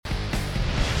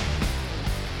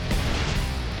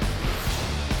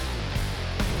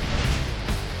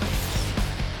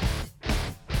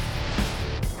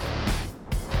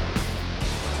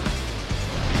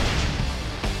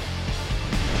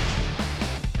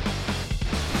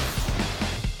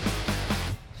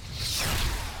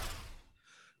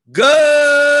Good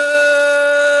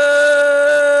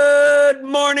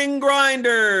morning,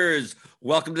 grinders.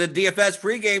 Welcome to the DFS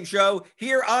pregame show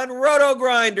here on Roto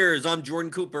Grinders. I'm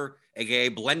Jordan Cooper, aka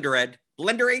Blender Ed,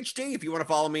 Blender HT, if you want to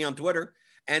follow me on Twitter.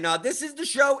 And this is the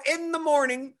show in the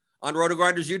morning on Roto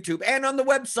Grinders YouTube and on the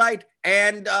website.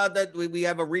 And that we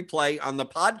have a replay on the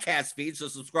podcast feed, so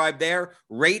subscribe there,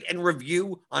 rate and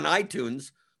review on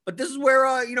iTunes. But this is where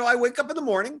I wake up in the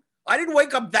morning. I didn't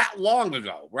wake up that long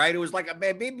ago, right? It was like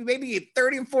maybe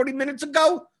 30 or 40 minutes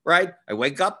ago, right? I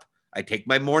wake up, I take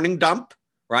my morning dump,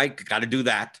 right? Got to do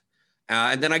that.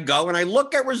 And then I go and I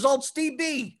look at results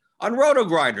DB on Roto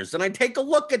Grinders, and I take a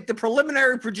look at the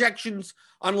preliminary projections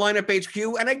on Lineup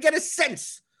HQ, and I get a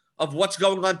sense of what's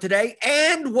going on today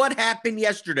and what happened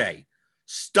yesterday.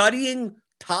 Studying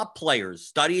top players,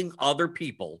 studying other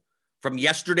people from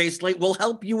yesterday's slate will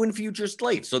help you in future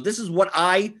slates. So this is what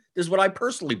I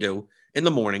personally do in the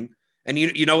morning. And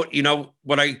you know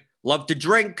what I love to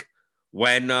drink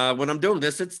when I'm doing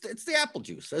this. It's the apple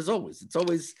juice, as always. It's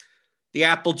always the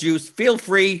apple juice. Feel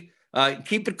free,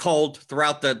 keep it cold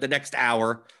throughout the next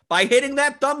hour by hitting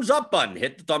that thumbs up button.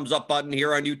 Hit the thumbs up button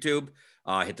here on YouTube.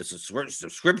 Hit the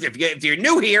subscription. If you're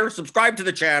new here, subscribe to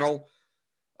the channel.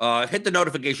 Hit the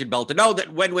notification bell to know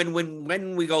that when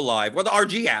we go live, or the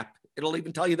RG app. It'll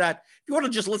even tell you that. If you want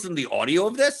to just listen to the audio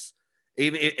of this,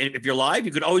 even if you're live,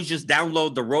 you could always just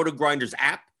download the Roto Grinders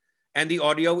app, and the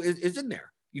audio is in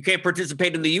there. You can't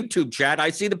participate in the YouTube chat. I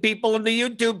see the people in the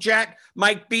YouTube chat.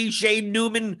 Mike B, Shane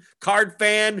Newman, card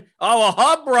fan. Oh, a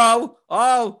hub, bro.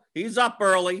 Oh, he's up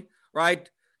early, right?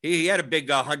 He had a big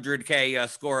 100K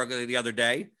score the other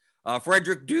day.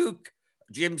 Frederick Duke,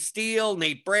 Jim Steele,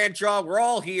 Nate Branshaw, we're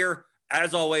all here.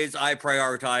 As always, I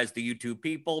prioritize the YouTube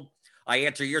people. I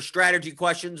answer your strategy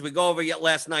questions. We go over yet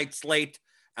last night's slate.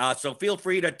 So feel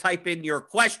free to type in your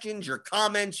questions, your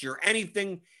comments, your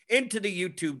anything into the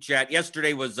YouTube chat.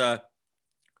 Yesterday was why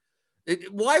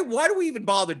do we even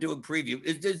bother doing preview?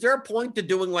 Is there a point to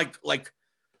doing like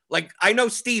I know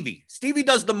Stevie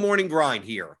does the morning grind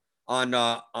here on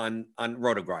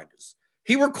Roto Grinders.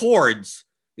 He records,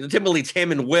 typically it's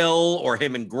him and Will or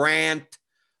him and Grant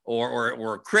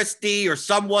or Christy or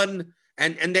someone.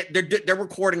 And they're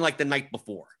recording like the night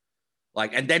before,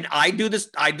 and then I do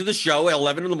the show at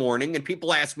 11 in the morning, and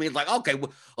people ask me like, okay,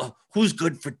 who's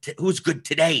good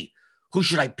today? Who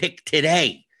should I pick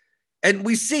today? And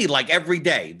we see like every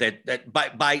day that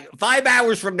by 5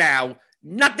 hours from now,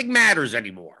 nothing matters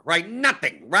anymore, right?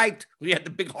 Nothing, right? We had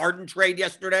the big Harden trade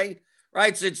yesterday,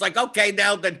 right? So it's like, okay,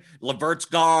 now that LeVert's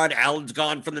gone, Allen's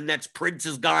gone from the Nets, Prince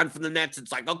is gone from the Nets.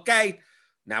 It's like, okay,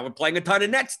 now we're playing a ton of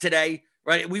Nets today.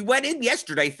 Right. We went in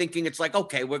yesterday thinking it's like,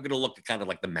 okay, we're going to look at kind of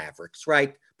like the Mavericks,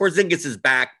 right? Porzingis is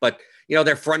back, but,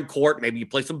 their front court, maybe you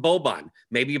play some Boban.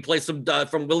 Maybe you play some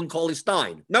from Will and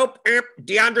Cauley-Stein. Nope.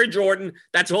 DeAndre Jordan.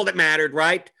 That's all that mattered,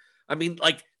 right? I mean,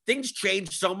 like, things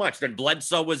changed so much. Then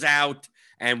Bledsoe was out,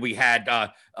 and we had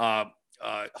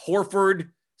Horford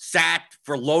sat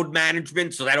for load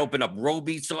management, so that opened up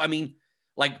Roby. So, I mean,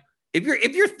 like, if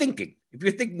you're thinking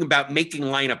about making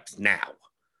lineups now,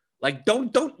 like,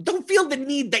 don't feel the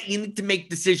need that you need to make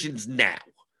decisions now.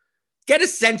 Get a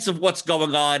sense of what's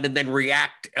going on and then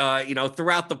react,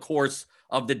 throughout the course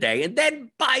of the day. And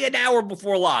then by an hour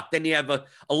before lock, then you have a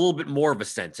little bit more of a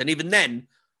sense. And even then,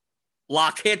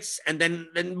 lock hits, and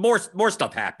then more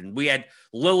stuff happened. We had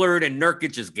Lillard and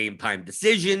Nurkic as game time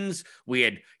decisions. We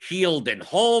had Hield and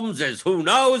Holmes as who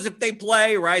knows if they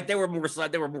play, right? They were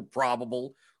more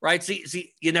probable, right?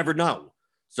 See, you never know.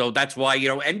 So that's why,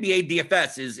 NBA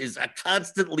DFS is a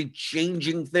constantly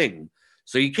changing thing.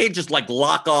 So you can't just like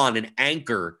lock on and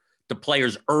anchor to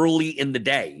players early in the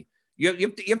day.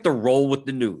 You have to roll with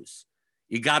the news.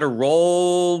 You got to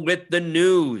roll with the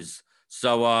news.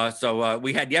 So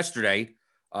we had yesterday.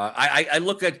 I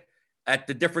look at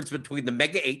the difference between the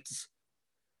Mega 8s,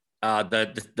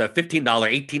 the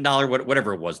 $15, $18,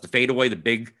 whatever it was, the fadeaway, the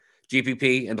big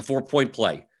GPP, and the 4-point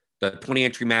play. The 20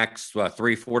 entry max, $3,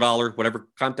 $4, whatever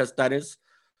contest that is,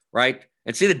 right?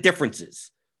 And see the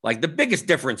differences. Like the biggest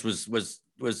difference was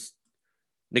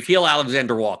Nickeil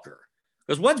Alexander-Walker.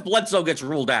 Because once Bledsoe gets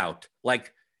ruled out,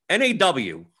 like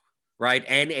NAW, right?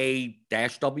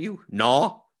 NA-W?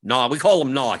 Naw? Naw. We call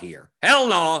him Naw here. Hell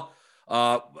no.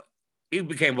 He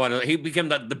became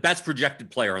the best projected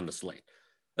player on the slate.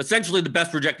 Essentially, the best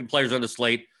projected players on the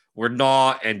slate were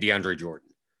Naw and DeAndre Jordan.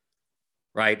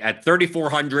 Right, at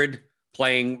 3,400,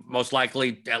 playing most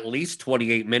likely at least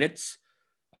 28 minutes,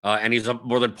 and he's a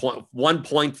more than 1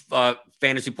 point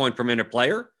fantasy point per minute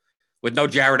player with no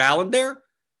Jared Allen there.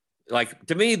 Like,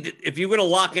 to me, if you're going to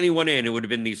lock anyone in, it would have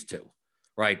been these two,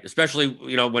 right? Especially,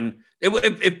 when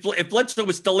if Bledsoe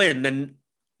was still in, then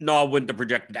no, wouldn't have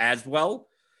projected as well.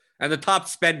 And the top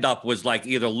spend up was like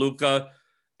either Luka,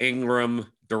 Ingram,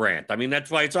 Durant. I mean, that's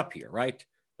why it's up here, right?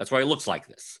 That's why it looks like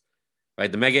this,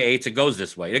 right? The Mega Eights, it goes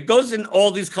this way. It goes in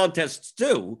all these contests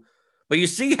too, but you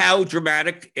see how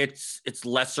dramatic it's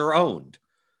lesser owned.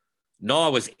 No,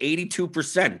 it was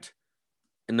 82%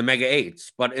 in the Mega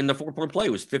Eights, but in the 4-point play,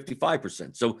 it was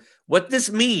 55%. So what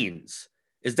this means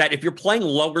is that if you're playing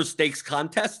lower stakes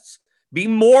contests, be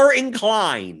more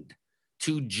inclined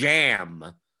to jam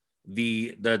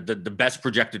the best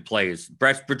projected plays,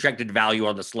 best projected value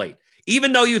on the slate.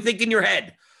 Even though you think in your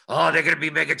head, oh, they're going to be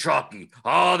mega chalky.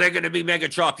 Oh, they're going to be mega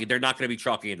chalky. They're not going to be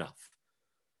chalky enough.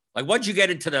 Like once you get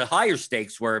into the higher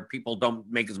stakes where people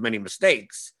don't make as many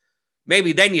mistakes,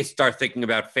 maybe then you start thinking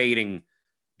about fading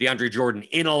DeAndre Jordan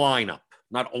in a lineup,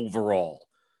 not overall,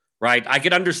 right? I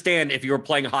could understand if you were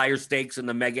playing higher stakes in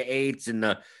the Mega Eights and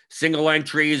the single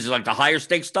entries, like the higher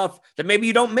stakes stuff, that maybe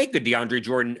you don't make the DeAndre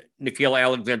Jordan, Nickeil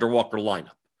Alexander-Walker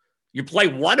lineup. You play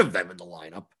one of them in the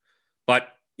lineup, but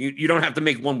you don't have to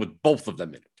make one with both of them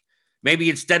in it.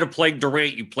 Maybe instead of playing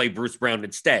Durant, you play Bruce Brown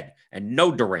instead and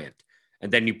no Durant.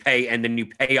 And then you pay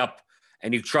up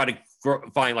and you try to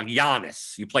find like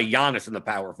Giannis. You play Giannis in the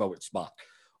power forward spot.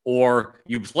 Or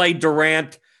you play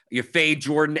Durant, you fade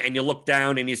Jordan, and you look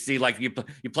down and you see like you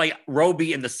play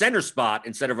Roby in the center spot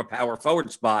instead of a power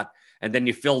forward spot, and then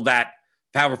you fill that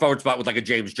power forward spot with like a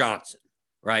James Johnson,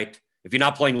 right? If you're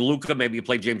not playing Luka, maybe you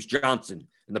play James Johnson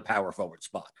in the power forward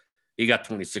spot. He got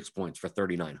 26 points for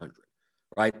 3,900,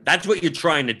 right? That's what you're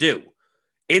trying to do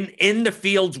in the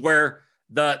fields where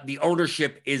the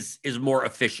ownership is more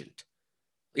efficient.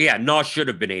 Yeah, Nas should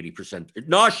have been 80%.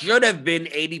 Nas should have been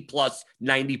 80 plus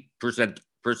 90%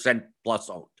 plus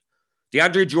owned.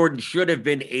 DeAndre Jordan should have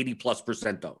been 80 plus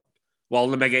percent owned. Well,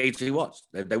 in the Mega Eights, he was.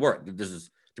 They were.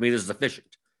 To me, this is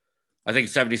efficient. I think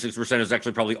 76% is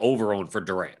actually probably over owned for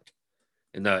Durant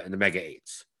in the Mega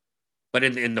Eights. But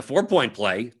in the 4-point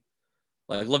play,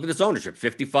 like look at this ownership,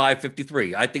 55,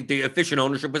 53. I think the efficient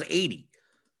ownership was 80.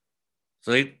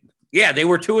 So they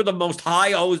were two of the most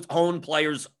high owned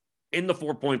players in the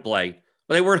 4-point play,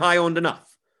 but they weren't high owned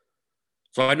enough.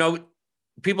 So I know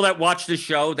people that watch this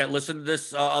show, that listen to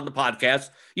this on the podcast,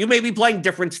 you may be playing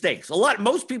different stakes.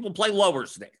 Most people play lower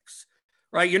stakes,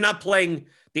 right? You're not playing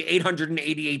the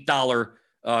 $888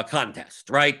 contest,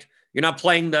 right? You're not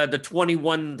playing the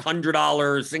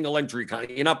 $2,100 single entry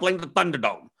contest. You're not playing the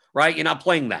Thunderdome, right? You're not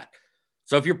playing that.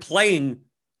 So if you're playing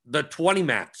the 20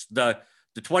 max, the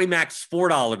 20 max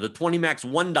 $4, the 20 max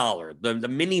 $1, the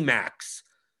mini max,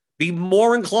 be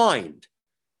more inclined.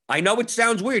 I know it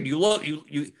sounds weird. You go to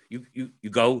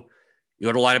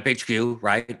Lineup HQ,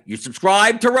 right? You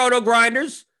subscribe to Roto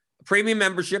Grinders, premium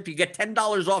membership. You get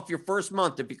 $10 off your first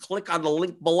month. If you click on the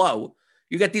link below,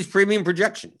 you get these premium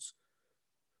projections.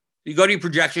 You go to your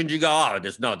projections, you go, oh,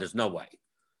 there's no way.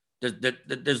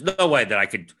 There's no way that I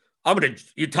could.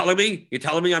 You're telling me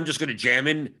I'm just gonna jam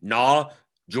in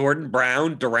Jordan,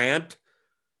 Brown, Durant,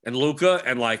 and Luka,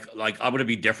 and like I'm gonna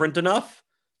be different enough.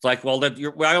 It's like, well,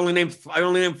 I only named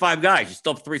 5 guys. You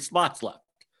still have 3 spots left.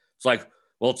 It's like,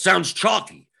 well, it sounds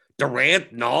chalky.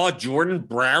 Durant, Jordan,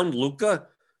 Brown, Luka.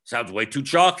 Sounds way too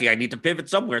chalky. I need to pivot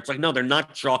somewhere. It's like, no, they're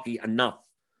not chalky enough.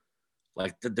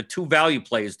 Like the 2 value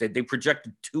plays, they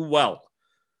projected too well.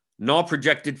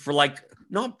 Projected for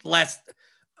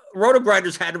Roto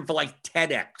Grinders had him for like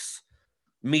 10x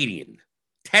median.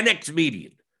 10x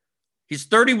median. He's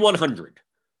 3,100,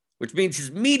 which means his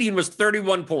median was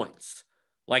 31 points.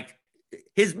 Like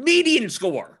his median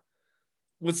score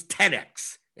was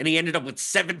 10x, and he ended up with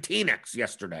 17x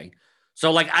yesterday.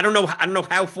 So like I don't know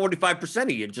how 45%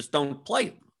 of you just don't play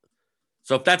him.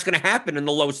 So if that's going to happen in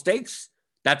the low stakes,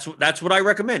 that's what I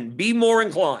recommend. Be more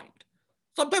inclined.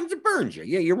 Sometimes it burns you.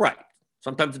 Yeah, you're right.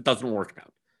 Sometimes it doesn't work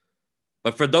out.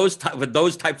 But for those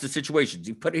types of situations,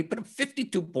 he put up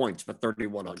 52 points for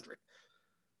 3,100.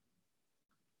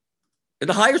 In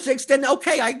the higher stakes, then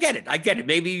okay, I get it.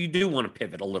 Maybe you do want to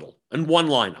pivot a little in one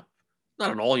lineup.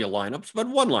 Not in all your lineups, but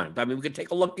one lineup. I mean, we could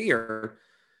take a look here.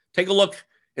 Take a look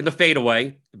in the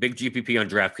fadeaway, the big GPP on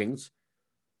DraftKings.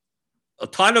 A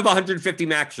ton of 150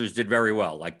 maxers did very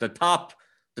well. Like the top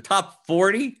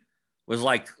 40 was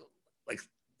like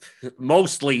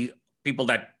mostly people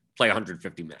that play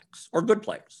 150 max or good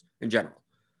players in general.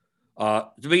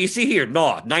 But you see here,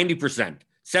 90%,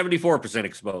 74%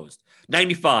 exposed,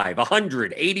 95,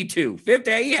 100, 82,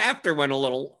 50. After went a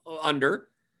little under.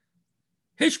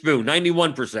 Hishbu,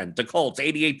 91%. The Colts,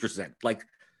 88%. Like,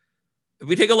 if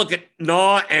we take a look at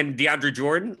and DeAndre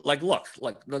Jordan,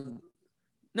 none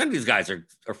of these guys are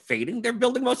fading. They're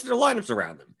building most of their lineups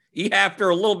around them. After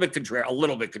a little bit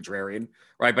contrarian,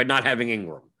 right, by not having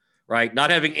Ingram, right? Not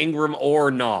having Ingram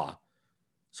or Nah.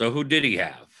 So who did he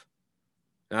have?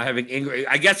 Not having Ingram.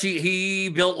 I guess he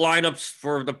built lineups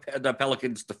for the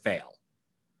Pelicans to fail.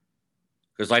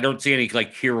 Because I don't see any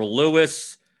like Kira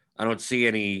Lewis. I don't see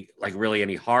any like really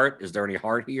any heart. Is there any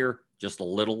heart here? Just a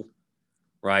little,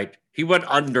 right? He went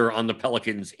under on the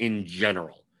Pelicans in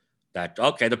general. That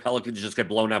okay, the Pelicans just get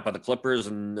blown out by the Clippers,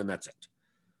 and then that's it.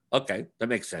 Okay, that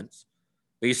makes sense.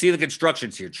 But you see the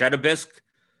constructions here. Chedabisk,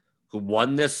 who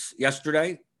won this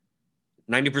yesterday,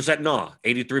 90% Nah,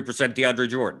 83% DeAndre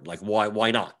Jordan. Like,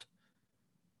 why not?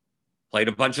 Played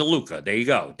a bunch of Luka. There you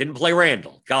go. Didn't play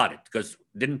Randall. Got it. Because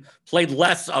played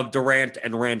less of Durant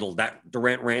and Randall. That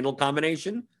Durant-Randall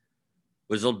combination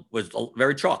was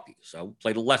very chalky. So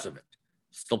played less of it.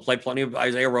 Still played plenty of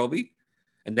Isaiah Roby.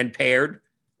 And then paired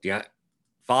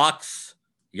Fox,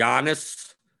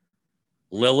 Giannis,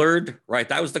 Lillard, right?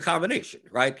 That was the combination,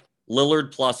 right?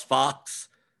 Lillard plus Fox,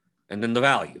 and then the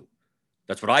value.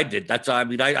 That's what I did.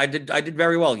 I did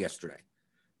very well yesterday.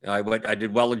 I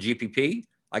did well in GPP.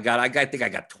 I think I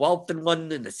got 12th in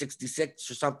one in the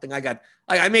 66 or something.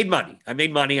 I made money. I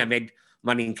made money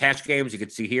in cash games. You can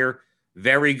see here.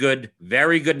 Very good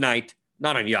night.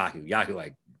 Not on Yahoo. Yahoo,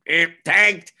 I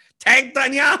tanked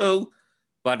on Yahoo.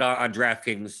 But on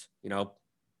DraftKings,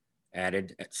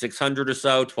 added at 600 or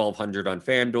so, 1,200 on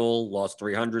FanDuel, lost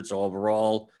 300. So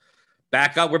overall,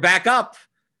 back up. We're back up,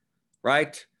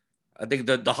 right? I think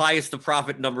the highest the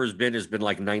profit number has been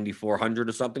like 9,400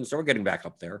 or something. So we're getting back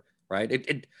up there,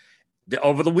 right?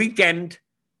 Over the weekend,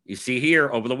 you see here,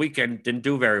 over the weekend, didn't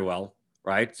do very well,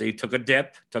 right? So you took a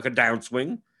dip, took a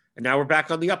downswing, and now we're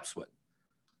back on the upswing.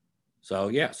 So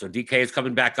yeah, so DK is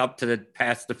coming back up to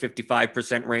past the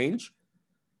 55% range.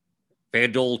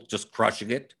 FanDuel just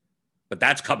crushing it, but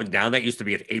that's coming down. That used to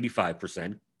be at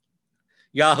 85%.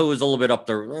 Yahoo is a little bit up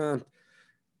there.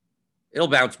 It'll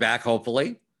bounce back,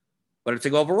 hopefully. But it's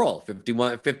like overall,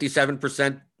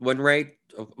 57% win rate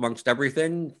amongst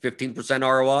everything, 15%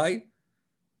 ROI.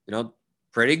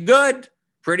 Pretty good.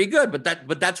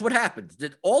 But that's what happens.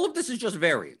 All of this is just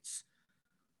variance,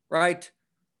 right?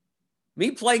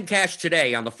 Me playing cash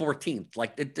today on the 14th,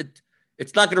 like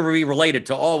it's not going to be related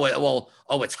to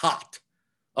it's hot,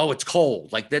 it's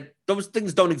cold. Like that, those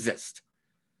things don't exist.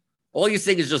 All you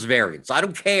think is just variance. I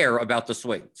don't care about the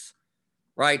swings,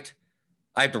 right?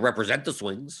 I have to represent the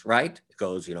swings, right? It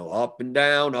goes, up and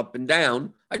down, up and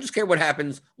down. I just care what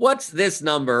happens. What's this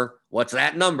number? What's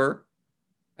that number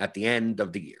at the end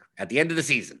of the year, at the end of the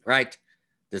season, right?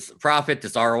 This profit,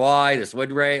 this ROI, this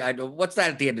win rate. What's that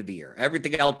at the end of the year?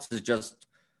 Everything else is just,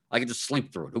 I can just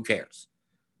sleep through it. Who cares?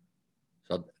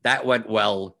 So that went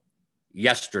well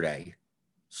yesterday.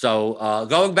 So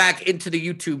going back into the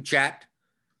YouTube chat,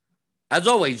 as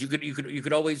always, you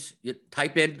could always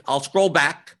type in. I'll scroll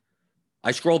back.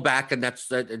 I scroll back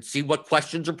and see what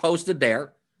questions are posted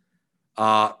there.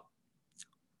 You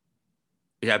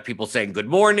have people saying good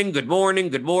morning.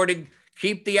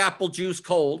 Keep the apple juice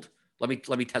cold. Let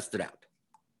me test it out.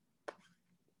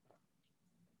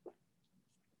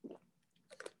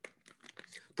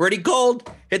 Pretty cold.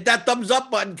 Hit that thumbs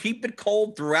up button. Keep it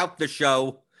cold throughout the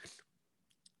show.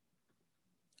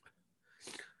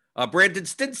 Brandon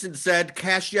Stinson said,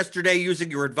 cash yesterday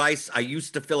using your advice. I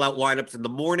used to fill out lineups in the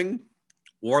morning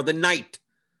or the night.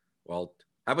 Well,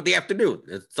 how about the afternoon?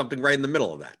 It's something right in the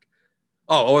middle of that.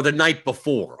 Oh, or the night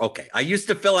before. Okay. I used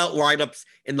to fill out lineups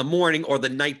in the morning or the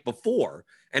night before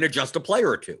and adjust a player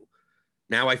or two.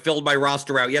 Now I filled my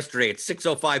roster out yesterday at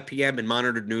 6:05 p.m. and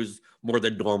monitored news more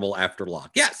than normal after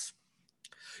lock. Yes.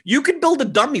 You can build a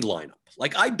dummy lineup.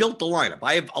 Like I built the lineup.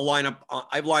 I have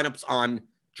lineups on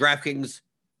DraftKings,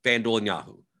 FanDuel, and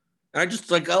Yahoo. And I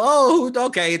just like,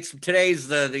 okay, it's today's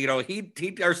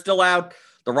Heat are still out.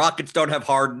 The Rockets don't have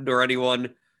Harden or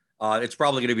anyone. It's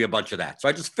probably going to be a bunch of that. So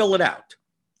I just fill it out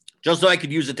just so I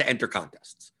could use it to enter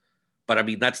contests. But I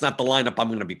mean, that's not the lineup I'm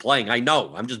going to be playing. I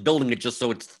know. I'm just building it just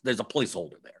so there's a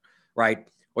placeholder there, right?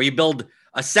 Or you build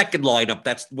a second lineup,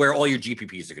 that's where all your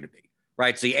GPPs are going to be,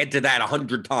 right? So you enter that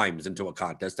 100 times into a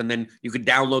contest, and then you could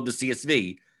download the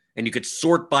CSV, and you could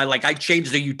sort by, like, I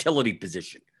changed the utility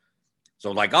position.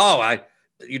 So like,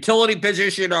 utility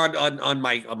position on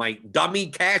my dummy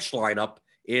cash lineup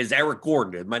is Eric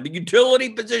Gordon. My utility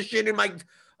position in my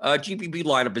GPP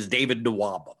lineup is David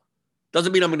Nwaba.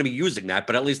 Doesn't mean I'm going to be using that,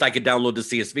 but at least I could download the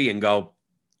CSV and go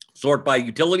sort by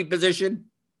utility position.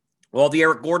 All the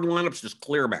Eric Gordon lineups, just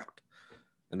clear them out.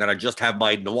 And then I just have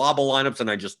my Nwaba lineups and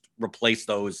I just replace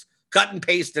those, cut and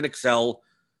paste in Excel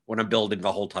when I'm building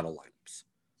a whole ton of lineups.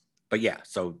 But yeah,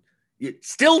 so you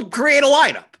still create a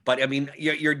lineup, but I mean,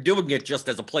 you're doing it just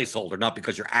as a placeholder, not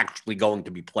because you're actually going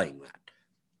to be playing that.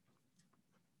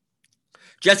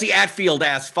 Jesse Atfield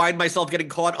asks, find myself getting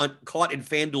caught in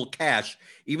FanDuel cash,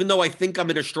 even though I think I'm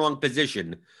in a strong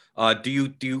position. Do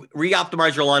you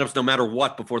re-optimize your lineups no matter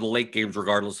what before the late games,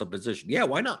 regardless of position? Yeah,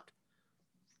 why not?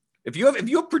 If you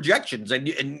have projections and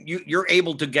you're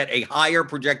able to get a higher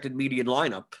projected median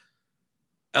lineup,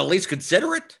 at least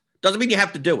consider it. Doesn't mean you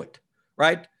have to do it,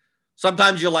 right?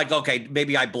 Sometimes you're like, okay,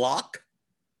 maybe I block.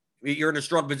 You're in a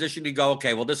strong position. You go,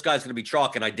 okay, well, this guy's going to be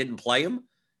chalk and I didn't play him.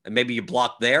 And maybe you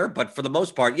block there. But for the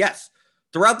most part, yes.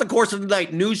 Throughout the course of the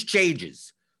night, news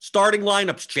changes. Starting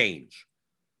lineups change,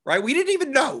 right? We didn't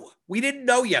even know. We didn't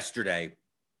know yesterday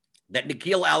that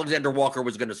Nickeil Alexander-Walker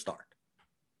was going to start.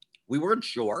 We weren't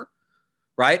sure,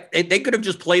 right? They could have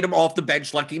just played him off the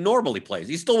bench like he normally plays.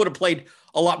 He still would have played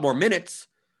a lot more minutes.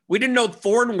 We didn't know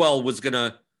Thornwell was going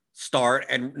to start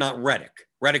and not Reddick.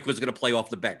 Reddick was going to play off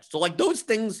the bench. So, like, those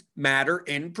things matter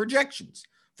in projections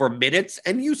for minutes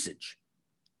and usage.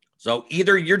 So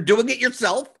either you're doing it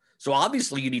yourself, so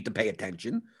obviously you need to pay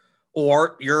attention,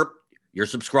 or you're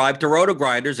subscribed to Roto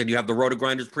Grinders and you have the Roto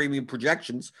Grinders premium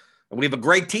projections. And we have a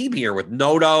great team here with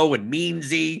Noto and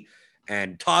Meansy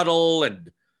and Tuttle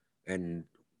and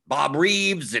Bob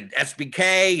Reeves and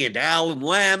SBK and Alan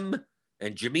Lem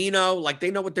and Jamino. Like,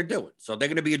 they know what they're doing. So they're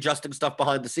going to be adjusting stuff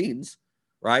behind the scenes,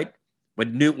 right?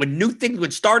 When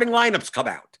starting lineups come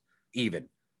out, even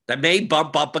that may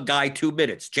bump up a guy 2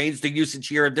 minutes, change the usage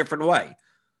here a different way.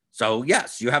 So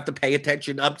yes, you have to pay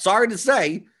attention. I'm sorry to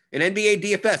say, in NBA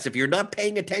DFS, if you're not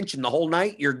paying attention the whole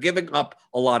night, you're giving up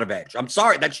a lot of edge. I'm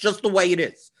sorry, that's just the way it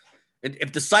is. And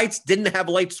if the sites didn't have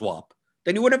late swap,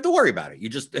 then you wouldn't have to worry about it. You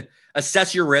just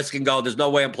assess your risk and go, there's no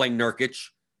way I'm playing Nurkic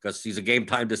because he's a game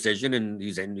time decision and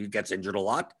he gets injured a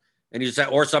lot. And you say,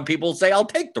 or some people say, I'll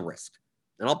take the risk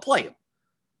and I'll play him.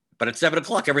 But at 7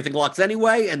 o'clock, everything locks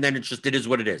anyway, and then it is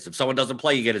what it is. If someone doesn't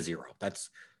play, you get a 0. That's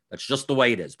just the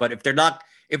way it is. But if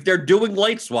they're doing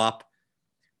late swap,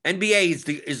 NBA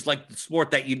is like the sport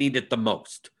that you need it the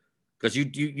most because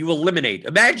you eliminate.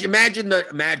 Imagine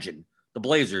the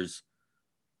Blazers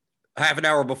half an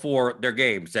hour before their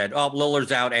game said, "Oh,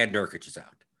 Lillard's out and Nurkic is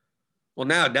out." Well,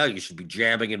 now you should be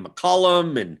jamming in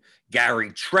McCollum and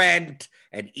Gary Trent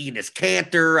and Enes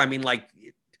Kanter. I mean, like,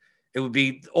 it would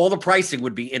be, all the pricing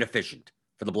would be inefficient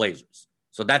for the Blazers.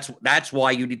 So that's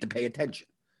why you need to pay attention.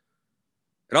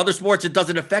 In other sports, it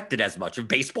doesn't affect it as much. In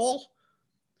baseball,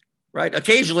 right?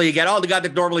 Occasionally you get, the guy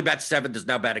that normally bats 7th is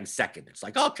now batting 2nd. It's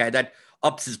like, okay, that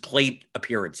ups his plate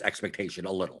appearance expectation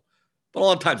a little. But a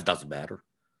lot of times it doesn't matter.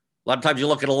 A lot of times you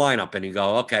look at a lineup and you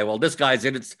go, okay, well, this guy's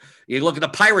in. You look at the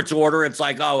Pirates order, it's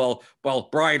like, oh, well,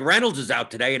 Brian Reynolds is out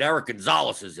today and Eric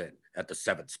Gonzalez is in at the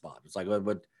 7th spot. It's like,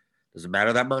 but does it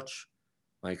matter that much?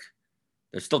 Like,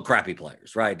 they're still crappy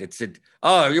players, right? You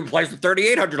replace a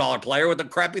 $3,800 player with a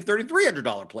crappy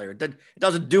 $3,300 player. It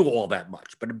doesn't do all that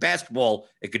much. But in basketball,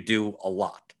 it could do a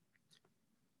lot.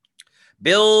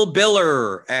 Bill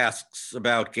Biller asks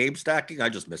about game stacking. I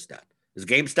just missed that. Is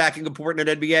game stacking important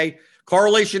in NBA?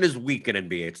 Correlation is weak in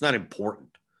NBA. It's not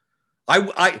important.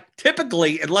 I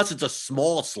typically, unless it's a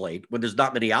small slate when there's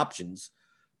not many options,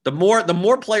 the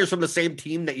more players from the same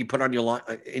team that you put on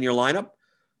in your lineup,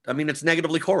 I mean, it's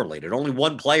negatively correlated. Only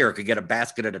one player could get a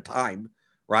basket at a time,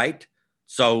 right?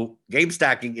 So game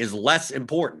stacking is less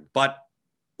important. But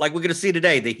like we're going to see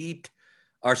today, the Heat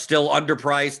are still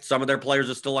underpriced. Some of their players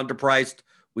are still underpriced.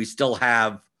 We still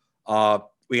have the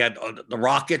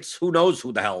Rockets. Who knows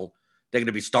who the hell they're going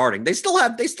to be starting? They still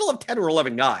have 10 or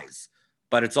 11 guys,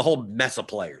 but it's a whole mess of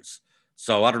players.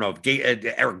 So I don't know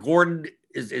if Eric Gordon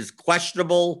is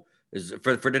questionable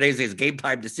for today's game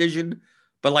time decision.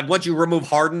 But like once you remove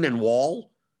Harden and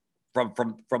Wall from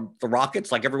the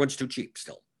Rockets, like everyone's too cheap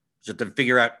still. Just to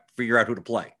figure out who to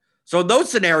play. So in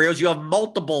those scenarios, you have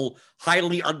multiple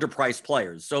highly underpriced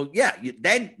players. So yeah,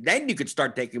 then you could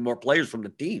start taking more players from the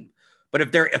team. But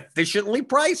if they're efficiently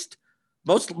priced,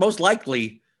 most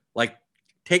likely, like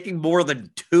taking more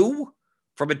than 2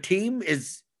 from a team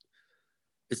is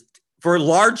for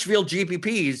large field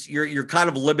GPPs, you're kind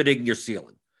of limiting your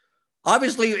ceiling.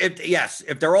 Obviously,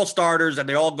 if they're all starters and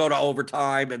they all go to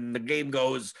overtime and the game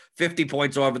goes 50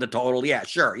 points over the total, yeah,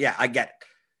 sure. Yeah, I get it.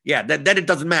 Yeah, then it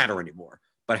doesn't matter anymore.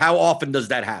 But how often does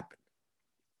that happen?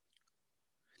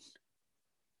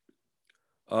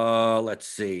 Let's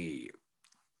see.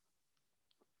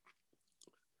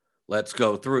 Let's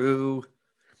go through.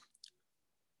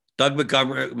 Doug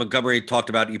Montgomery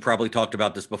you probably talked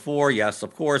about this before. Yes,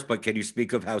 of course, but can you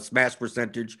speak of how smash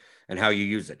percentage and how you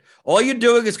use it? All you're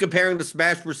doing is comparing the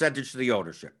smash percentage to the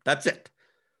ownership. That's it.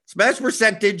 Smash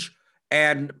percentage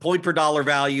and point per dollar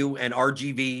value and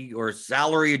RGV or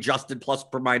salary adjusted plus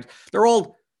per minus,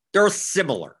 they're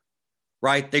similar,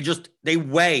 right? They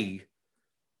weigh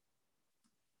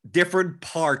different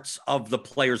parts of the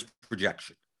player's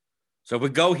projection. So if we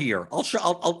go here,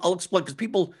 I'll explain, because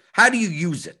people, how do you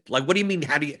use it? Like, what do you mean?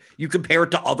 How do you compare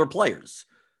it to other players?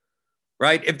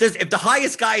 Right? If the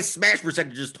highest guy's smash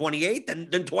percentage is 28, then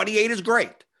 28 is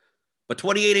great. But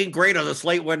 28 ain't great on a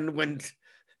slate when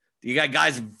you got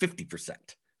guys 50%,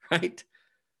 right?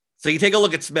 So you take a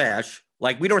look at smash,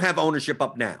 like we don't have ownership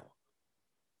up now.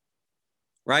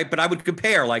 Right? But I would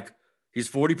compare, like, he's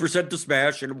 40% to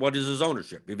smash, and what is his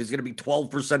ownership? If he's going to be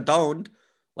 12% owned,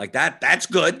 like that's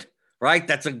good, right?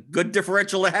 That's a good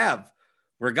differential to have,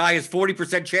 where a guy has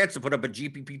 40% chance to put up a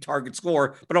GPP target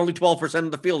score, but only 12%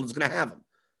 of the field is going to have him.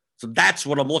 So that's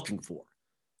what I'm looking for.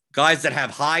 Guys that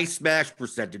have high smash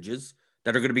percentages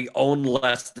that are going to be owned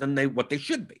less than what they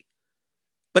should be.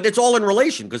 But it's all in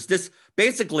relation, because this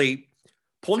basically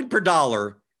point per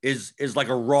dollar is like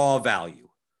a raw value.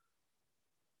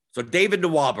 So David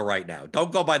Nwaba right now,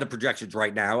 don't go by the projections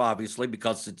right now, obviously,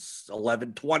 because it's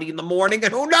 11:20 in the morning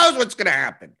and who knows what's going to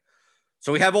happen.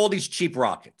 So we have all these cheap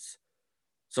rockets.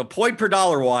 So point per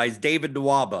dollar wise, David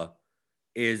Nwaba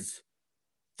is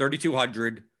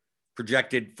 3,200,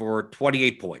 projected for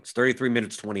 28 points, 33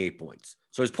 minutes, 28 points.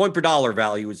 So his point per dollar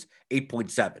value is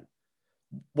 8.7.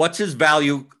 What's his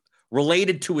value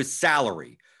related to his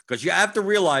salary? Because you have to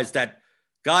realize that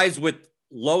guys with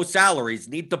low salaries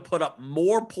need to put up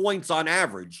more points on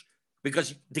average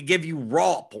because to give you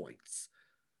raw points,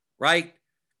 right?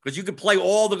 Because you could play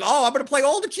I'm going to play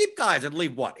all the cheap guys and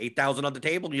leave 8,000 on the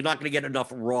table. You're not going to get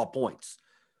enough raw points.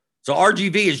 So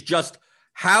RGV is just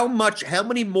how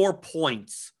many more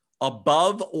points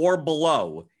above or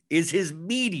below is his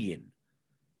median,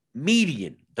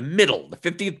 the middle, the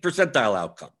 50th percentile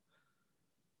outcome,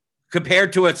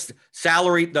 compared to its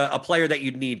salary, a player that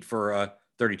you'd need for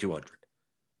 3,200.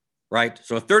 Right?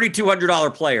 So a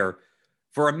 $3,200 player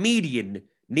for a median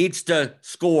needs to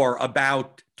score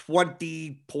about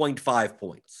 20.5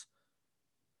 points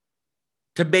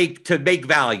to make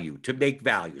value,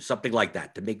 something like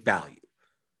that, to make value.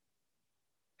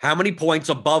 How many points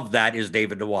above that is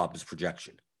David Nwaba's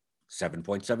projection?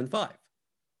 7.75.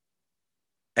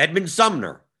 Edmund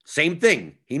Sumner, same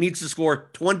thing. He needs to score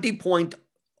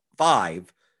 20.5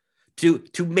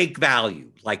 to make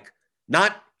value, like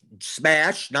not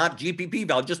smash, not GPP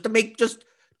value, just to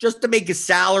make his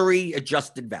salary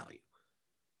adjusted value.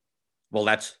 Well,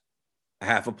 that's a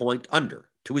half a point under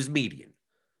to his median.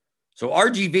 So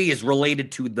RGV is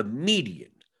related to the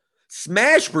median.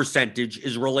 Smash percentage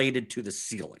is related to the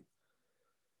ceiling.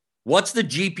 What's the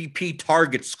GPP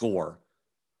target score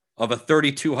of a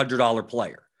 $3,200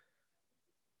 player?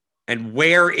 And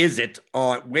where is it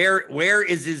on where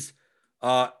is his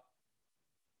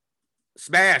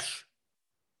smash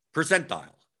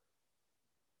percentile?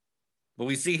 But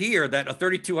we see here that a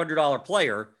 $3,200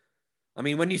 player, I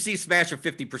mean, when you see smash of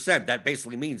 50%, that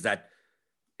basically means that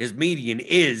his median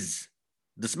is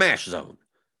the smash zone,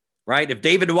 right? If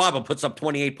David Nwaba puts up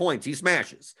 28 points, he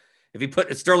smashes.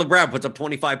 If Sterling Brown puts up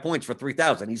 25 points for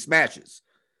 3,000, he smashes.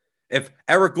 If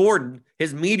Eric Gordon,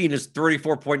 his median is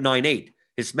 34.98,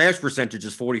 his smash percentage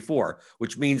is 44,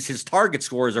 which means his target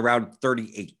score is around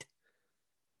 38.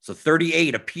 So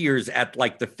 38 appears at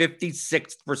like the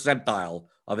 56th percentile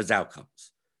of his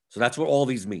outcomes. So that's what all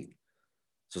these mean.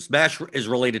 So smash is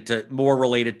more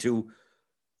related to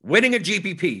winning a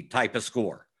GPP type of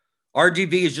score.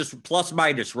 RGV is just plus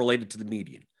minus related to the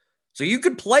median. So you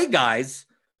could play guys,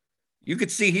 you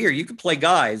could see here, you could play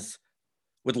guys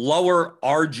with lower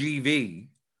RGV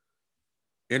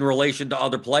in relation to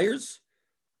other players,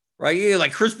 right? Yeah,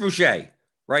 like Chris Boucher.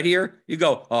 Right here, you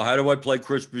go, oh, how do I play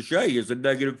Chris Boucher? He has a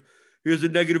negative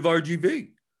RGV.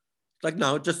 It's like,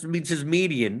 no, it just means his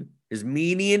median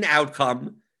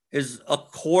outcome is a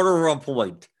quarter of a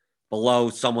point below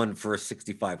someone for a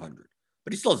 6,500.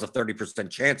 But he still has a 30%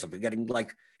 chance of getting he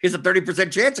has a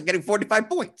 30% chance of getting 45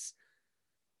 points.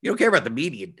 You don't care about the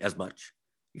median as much.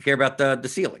 You care about the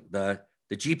ceiling, the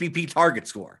GPP target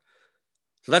score.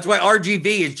 So that's why RGV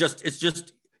is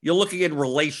just you're looking in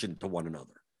relation to one another.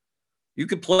 You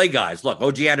could play guys. Look,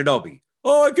 OG Anunoby.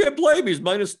 Oh, I can't play him. He's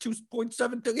minus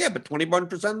 2.72. Yeah, but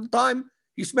 21% of the time,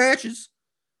 he smashes.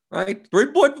 Right?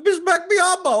 3-point for Bismack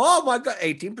Biyombo. Oh, my God.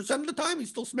 18% of the time, he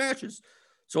still smashes.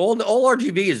 So all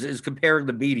RGV is comparing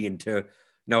the median to,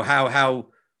 how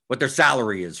what their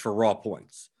salary is for raw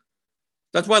points.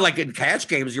 That's why, like in cash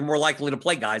games, you're more likely to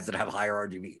play guys that have higher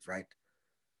RGVs, right?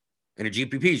 And in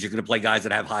GPPs, you're going to play guys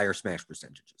that have higher smash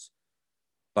percentages.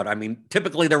 But, I mean,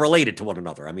 typically they're related to one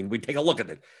another. I mean, we take a look at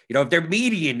it. If their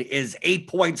median is 8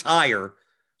 points higher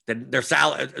than their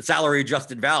salary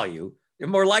adjusted value, they're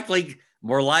more likely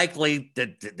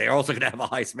that they're also going to have a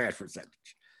high smash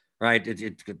percentage, right?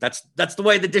 That's the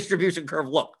way the distribution curve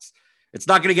looks. It's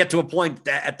not going to get to a point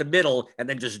at the middle and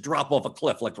then just drop off a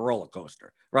cliff like a roller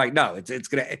coaster, right? No, it's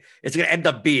gonna end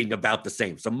up being about the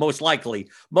same. So most likely,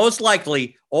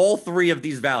 all three of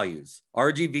these values,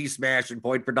 RGV, Smash, and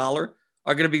point per dollar,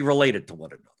 are going to be related to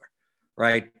one another,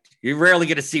 right? You're rarely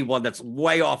going to see one that's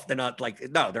way off. They're not like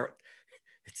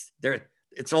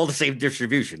it's all the same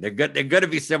distribution. They're good. They're going to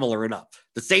be similar enough.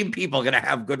 The same people are going to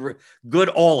have good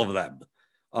all of them.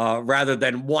 Rather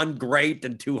than one great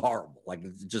and two horrible. Like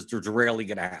it's rarely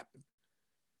going to happen.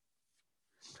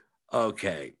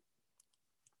 Okay.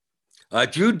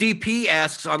 Drew DP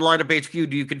asks on Lineup HQ,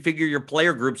 do you configure your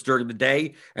player groups during the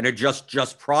day and adjust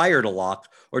just prior to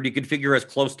lock, or do you configure as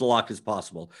close to lock as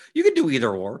possible? You can do either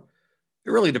or.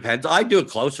 It really depends. I do it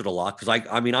closer to lock because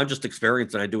I'm just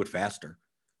experienced and I do it faster,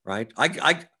 right?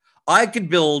 I could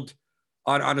build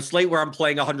on a slate where I'm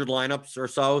playing 100 lineups or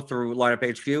so through Lineup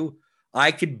HQ.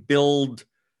 I could build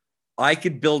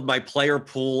my player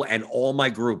pool and all my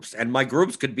groups. And my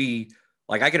groups could be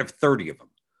like, I could have 30 of them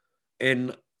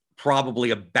in probably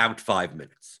about 5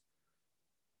 minutes.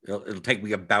 It'll take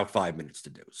me about 5 minutes to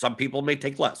do. Some people may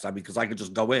take less. Because I could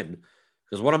just go in.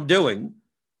 Because what I'm doing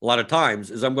a lot of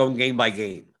times is I'm going game by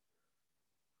game.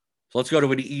 So let's go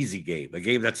to an easy game, a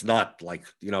game that's not like,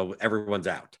 everyone's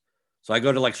out. So I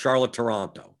go to like Charlotte,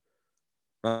 Toronto.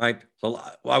 Right. So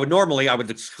I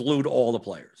would exclude all the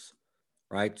players.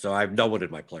 Right. So I have no one in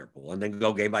my player pool and then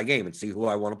go game by game and see who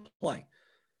I want to play.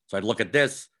 So I'd look at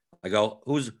this. I go,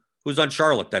 who's on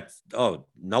Charlotte?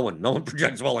 No one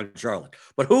projects well on Charlotte.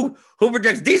 But who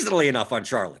projects decently enough on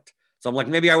Charlotte? So I'm like,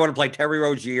 maybe I want to play Terry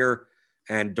Rozier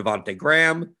and Devontae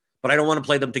Graham, but I don't want to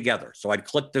play them together. So I'd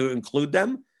click to include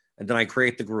them and then I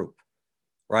create the group.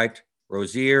 Right.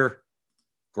 Rozier,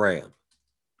 Graham.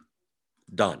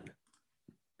 Done.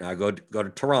 Now I go to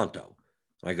Toronto.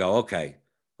 I go, okay,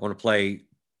 I want to play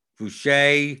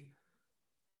Boucher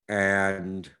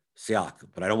and Siakam,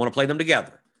 but I don't want to play them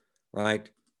together, right?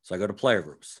 So I go to player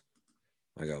groups.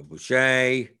 I go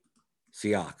Boucher,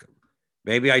 Siakam.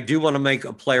 Maybe I do want to make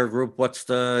a player group. What's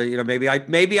the,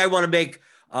 maybe I want to make,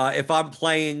 if I'm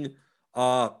playing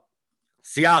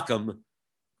Siakam,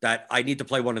 that I need to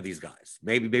play one of these guys.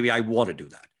 Maybe I want to do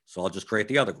that. So I'll just create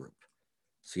the other group.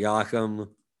 Siakam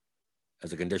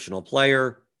as a conditional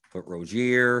player, put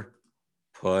Rozier,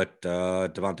 put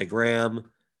Devontae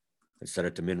Graham, and set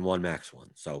it to min one, max one.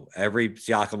 So every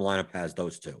Siakam lineup has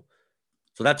those two.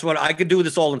 So that's what I could do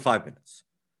this all in 5 minutes,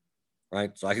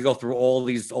 right? So I could go through all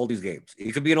these games.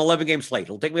 It could be an 11-game slate.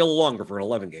 It'll take me a little longer for an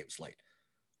 11-game slate,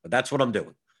 but that's what I'm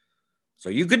doing. So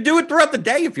you could do it throughout the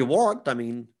day if you want.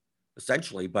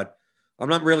 Essentially, but I'm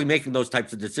not really making those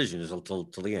types of decisions until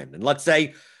the end. And let's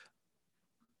say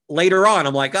later on,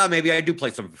 I'm like, maybe I do play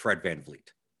some Fred VanVleet,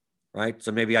 right?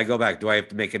 So maybe I go back. Do I have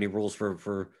to make any rules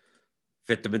for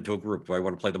fit them into a group? Do I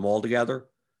want to play them all together?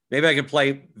 Maybe I can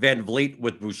play VanVleet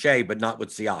with Boucher, but not with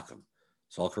Siakam.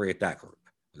 So I'll create that group.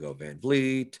 I go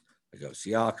VanVleet. I go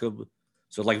Siakam.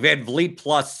 So like VanVleet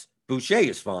plus Boucher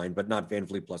is fine, but not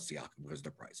VanVleet plus Siakam because of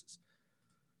the prices.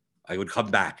 I would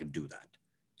come back and do that.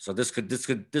 So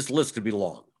this list could be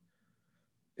long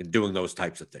in doing those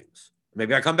types of things.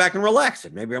 Maybe I come back and relax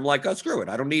it. Maybe I'm like, screw it.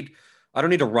 I don't need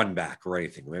to run back or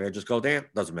anything. Maybe I just go,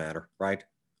 doesn't matter, right?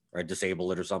 Or I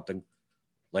disable it or something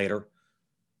later.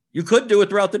 You could do it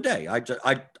throughout the day.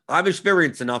 I'm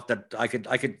experienced enough that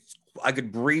I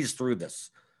could breeze through this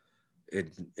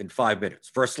in 5 minutes.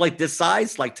 For a slate this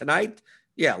size, like tonight,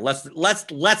 yeah, less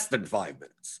than 5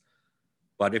 minutes.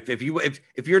 But if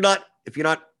you're not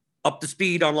up to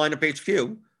speed on Lineup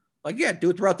HQ, like do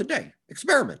it throughout the day.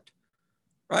 Experiment,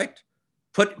 right?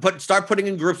 Start putting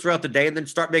in groups throughout the day and then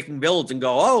start making builds and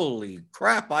go, holy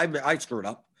crap, I screwed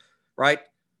up, right?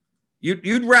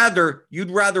 You'd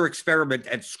rather experiment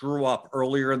and screw up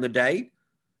earlier in the day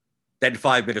than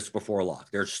 5 minutes before lock.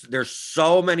 There's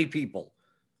so many people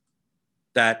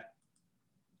that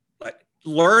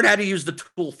learn how to use the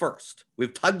tool first. We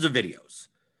have tons of videos.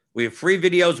 We have free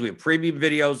videos. We have premium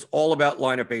videos all about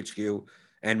Lineup HQ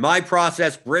and my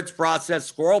process, Brit's process,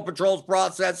 Squirrel Patrol's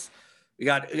process. We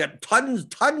got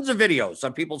tons of videos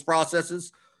on people's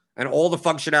processes and all the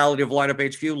functionality of Lineup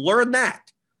HQ. Learn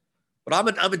that. But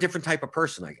I'm a different type of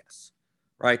person, I guess.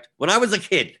 Right? When I was a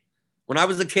kid, you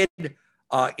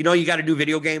got a new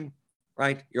video game,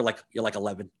 right? You're like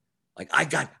 11. Like I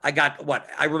got what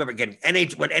I remember getting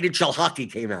when NHL hockey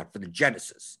came out for the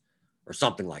Genesis or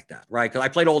something like that, right? Because I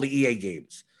played all the EA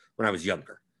games when I was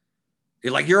younger.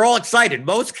 You're all excited.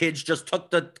 Most kids just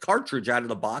took the cartridge out of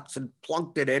the box and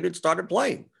plunked it in and started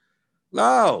playing.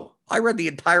 No, I read the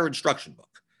entire instruction book.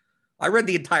 I read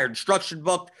the entire instruction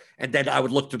book, and then I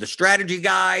would look through the strategy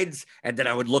guides, and then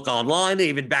I would look online.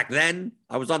 Even back then,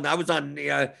 I was on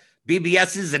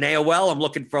BBSs and AOL. I'm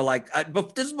looking for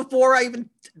but this is before I even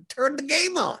turned the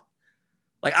game on.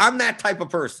 Like, I'm that type of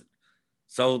person.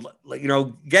 So,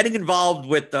 getting involved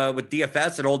with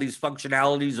DFS and all these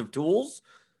functionalities of tools,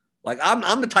 like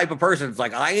I'm the type of person. It's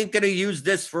like, I ain't gonna use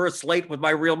this for a slate with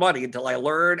my real money until I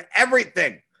learn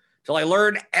everything. Till I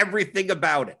learn everything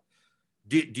about it.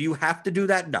 Do you have to do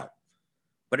that? No.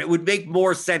 But it would make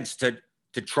more sense to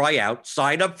try out,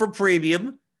 sign up for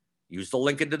premium, use the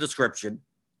link in the description,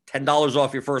 $10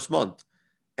 off your first month,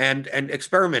 and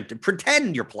experiment and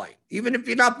pretend you're playing. Even if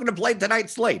you're not going to play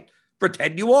tonight's slate,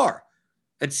 pretend you are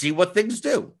and see what things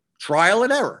do. Trial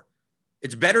and error.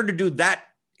 It's better to do that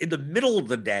in the middle of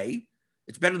the day.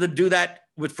 It's better to do that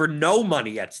for no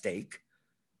money at stake,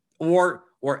 or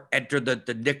enter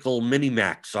the nickel mini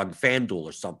max on FanDuel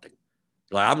or something.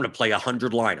 Like, I'm going to play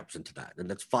 100 lineups into that, and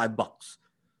that's $5. So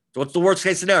what's the worst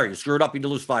case scenario? You screw it up, you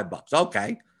lose $5.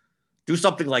 Okay, do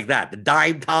something like that. The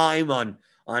dime time on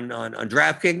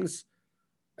DraftKings,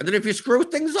 and then if you screw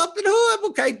things up, then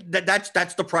okay,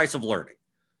 that's the price of learning.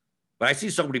 But I see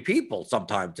so many people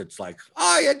sometimes. It's like,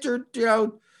 I entered,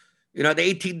 the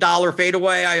 $18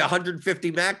 fadeaway, I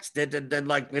 150 maxed it, and then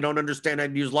they don't understand how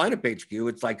to use lineup HQ.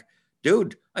 It's like,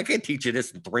 dude, I can't teach you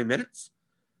this in 3 minutes.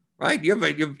 Right? You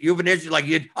have an issue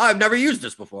I've never used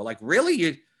this before. Like, really?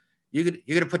 You're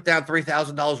gonna put down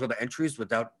 $3,000 worth of entries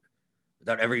without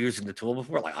ever using the tool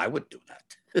before? Like, I wouldn't do that.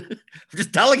 I'm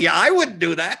just telling you, I wouldn't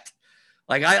do that.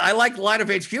 Like, I like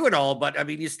lineup HQ and all, but I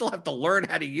mean, you still have to learn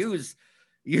how to use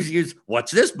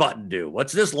what's this button do?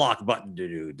 What's this lock button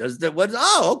to do?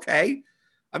 Okay.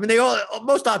 I mean,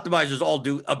 most optimizers all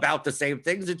do about the same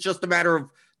things. It's just a matter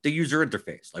of the user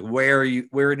interface, like where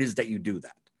it is that you do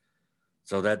that.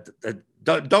 So that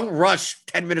don't rush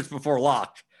 10 minutes before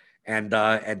lock and go,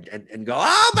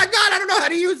 oh my God, I don't know how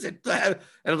to use it. And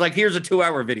it's like, here's a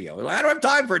 2-hour video. I don't have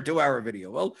time for a 2-hour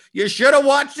video. Well, you should have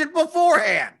watched it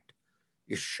beforehand.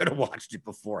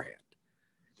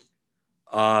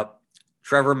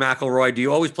 Trevor McElroy, do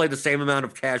you always play the same amount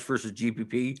of cash versus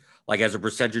GPP, like as a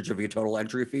percentage of your total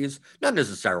entry fees? Not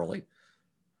necessarily,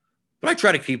 but I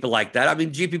try to keep it like that. I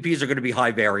mean, GPPs are going to be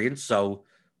high variance, so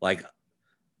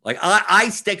I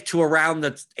stick to around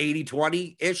the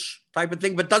 80-20-ish type of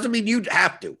thing, but doesn't mean you'd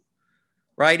have to,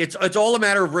 right? It's all a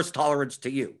matter of risk tolerance to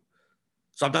you.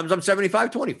 Sometimes I'm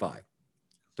 75-25.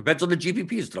 Depends on the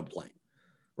GPPs that I'm playing,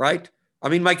 right? I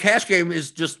mean, my cash game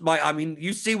is just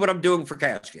you see what I'm doing for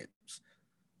cash games.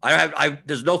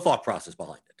 There's no thought process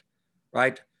behind it,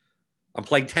 right? I'm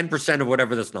playing 10% of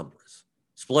whatever this number is,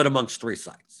 split amongst 3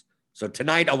 sites. So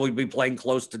tonight I will be playing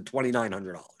close to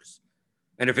 $2,900.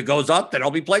 And if it goes up, then I'll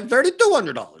be playing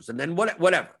 $3,200, and then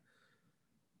whatever.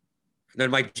 And then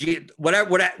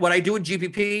what I do in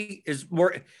GPP is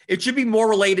more. It should be more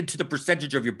related to the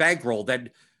percentage of your bankroll than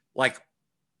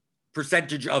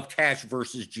percentage of cash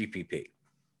versus GPP.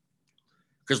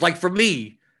 Because for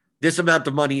me, this amount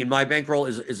of money in my bankroll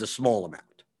is a small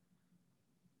amount.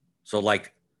 So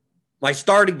my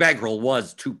starting bankroll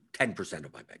was 10%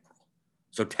 of my bankroll.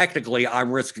 So technically,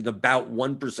 I'm risking about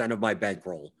 1% of my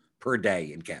bankroll per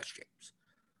day in cash games.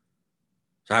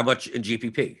 So how much in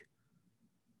GPP?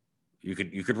 You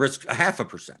could risk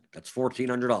 0.5%. That's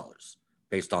 $1,400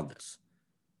 based on this.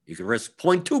 You could risk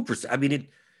 0.2%. I mean,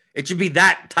 it should be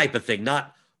that type of thing,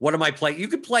 not what am I playing? You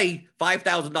could play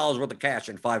 $5,000 worth of cash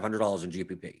and $500 in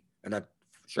GPP, and that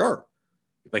sure.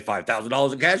 You play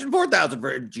 $5,000 in cash and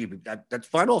 $4,000 in GPP. That's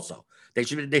fine also.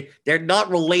 They're not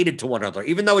related to one another,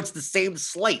 even though it's the same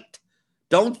slate.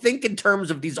 Don't think in terms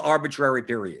of these arbitrary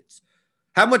periods.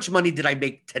 How much money did I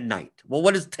make tonight? Well,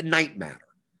 what does tonight matter?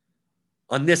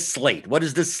 On this slate, what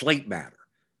does this slate matter?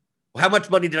 Well, how much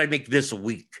money did I make this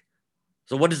week?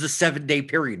 So what does the 7-day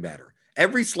period matter?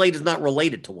 Every slate is not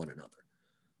related to one another.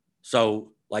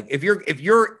 So if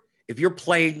you're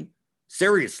playing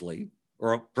seriously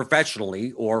or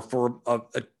professionally or for a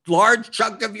large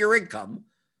chunk of your income,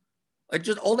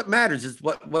 all that matters is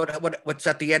what's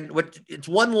at the end. It's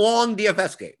one long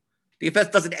DFS game.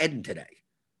 DFS doesn't end today.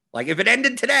 If it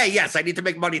ended today, yes, I need to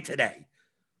make money today.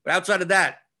 But outside of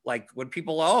that, when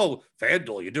people,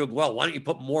 FanDuel, you're doing well. Why don't you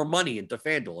put more money into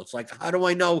FanDuel? It's how do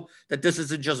I know that this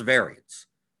isn't just variance,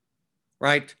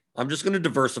 right? I'm just going to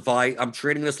diversify. I'm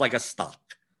treating this like a stock,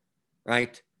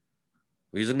 right?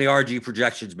 We're using the RG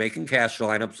projections, making cash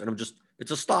lineups, and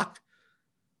it's a stock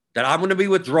that I'm going to be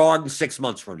withdrawing 6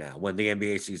 months from now when the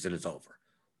NBA season is over.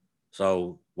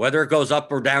 So whether it goes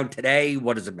up or down today,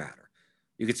 what does it matter?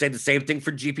 You could say the same thing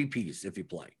for GPPs if you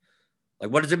play.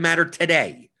 What does it matter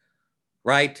today,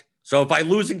 right? So if I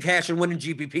lose in cash and win in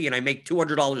GPP and I make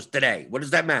 $200 today, what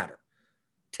does that matter?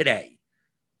 Today,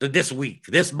 this week,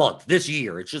 this month, this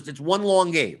year. It's one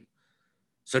long game.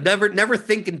 So never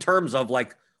think in terms of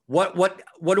like what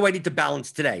do I need to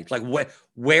balance today? It's like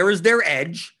where is their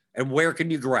edge and where can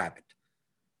you grab it?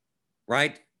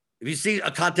 Right? If you see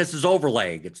a contest is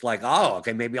overlaying, it's like, oh,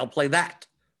 okay, maybe I'll play that.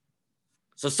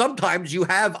 So sometimes you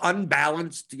have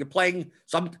unbalanced, you're playing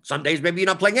some days, maybe you're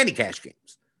not playing any cash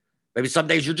games. Maybe some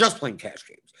days you're just playing cash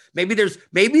games. Maybe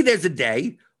there's a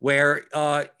day where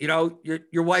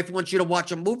your wife wants you to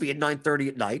watch a movie at 9:30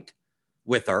 at night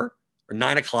with her, or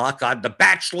 9 o'clock. The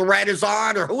Bachelorette is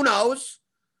on, or who knows.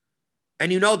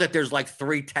 And you know that there's like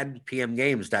 3 10 p.m.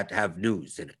 games that have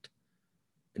news in it.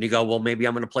 And you go, well, maybe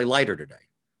I'm going to play lighter today.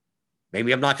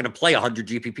 Maybe I'm not going to play 100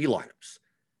 GPP lineups.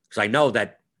 Because I know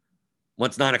that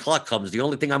once 9 o'clock comes, the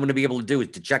only thing I'm going to be able to do is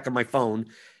to check on my phone,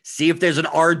 see if there's an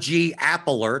RG app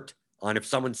alert on if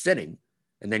someone's sitting,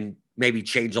 and then maybe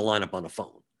change the lineup on the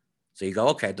phone. So you go,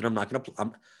 okay, then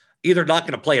I'm either not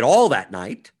going to play at all that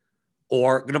night,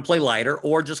 or going to play lighter,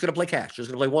 or just going to play cash.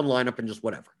 Just going to play one lineup and just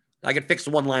whatever. I can fix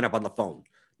one lineup on the phone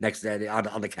next day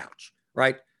on the couch,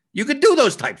 right? You can do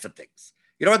those types of things.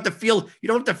 You don't have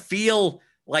to feel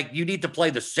like you need to play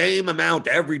the same amount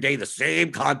every day, the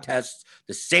same contests,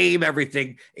 the same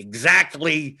everything,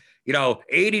 exactly,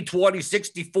 80, 20,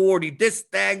 60, 40, this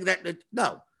thing, that.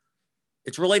 No,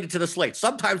 it's related to the slate.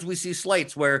 Sometimes we see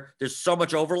slates where there's so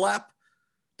much overlap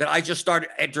that I just start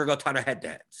entering a ton of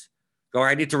head-to-heads.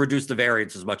 I need to reduce the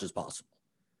variance as much as possible.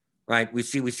 Right? We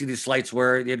see these slates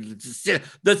where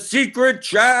the secret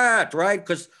chat, right?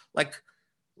 Because like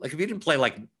if you didn't play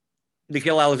like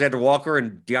Nickeil Alexander-Walker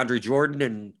and DeAndre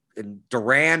Jordan and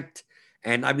Durant,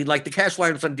 and I mean like the cash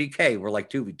lineups on DK were like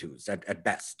 2v2s at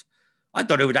best. I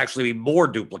thought it would actually be more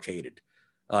duplicated,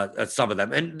 some of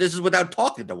them, and this is without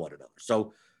talking to one another.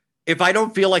 So if I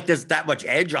don't feel like there's that much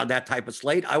edge on that type of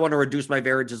slate, I want to reduce my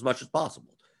variance as much as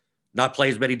possible. Not play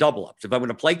as many double ups. If I'm going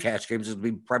to play cash games, it's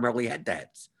going to be primarily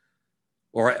head-to-heads.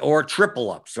 Or triple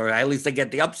ups, or at least I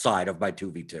get the upside of my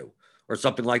 2v2 or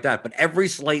something like that. But every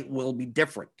slate will be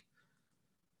different.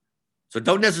 So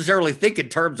don't necessarily think in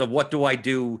terms of what do I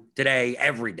do today,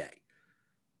 every day.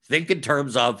 Think in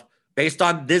terms of, based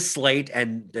on this slate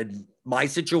and my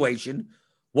situation,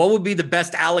 what would be the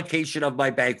best allocation of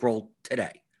my bankroll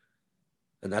today?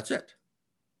 And that's it.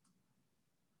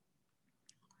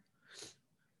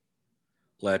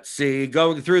 Let's see.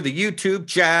 Going through the YouTube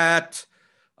chat.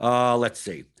 Let's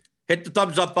see. Hit the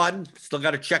thumbs up button. Still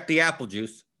got to check the apple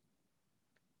juice.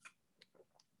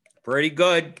 Pretty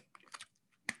good.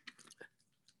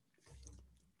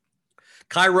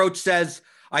 Kai Roach says,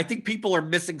 I think people are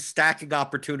missing stacking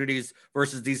opportunities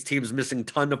versus these teams missing a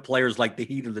ton of players like the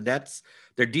Heat and the Nets.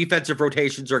 Their defensive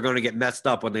rotations are going to get messed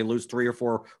up when they lose 3 or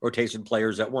 4 rotation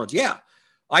players at once. Yeah.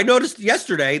 I noticed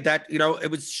yesterday that,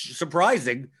 it was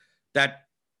surprising that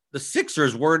the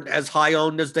Sixers weren't as high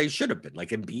owned as they should have been,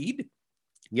 like Embiid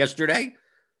yesterday.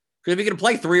 Because if you're going to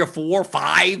play 3 or 4,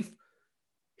 5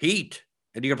 Heat,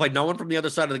 and you're going to play no one from the other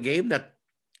side of the game that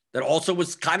also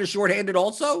was kind of shorthanded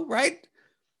also, right?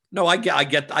 No, I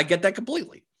get that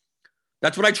completely.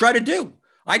 That's what I try to do.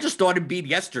 I just thought Embiid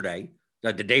yesterday,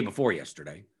 the day before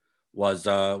yesterday, was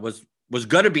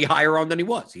going to be higher on than he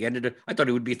was. I thought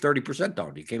he would be 30%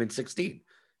 owned. He came in 16.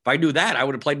 If I knew that, I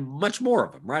would have played much more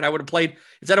of him, right? I would have played,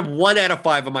 instead of 1 out of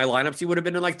 5 of my lineups, he would have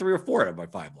been in like 3 or 4 out of my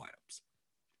 5 lineups.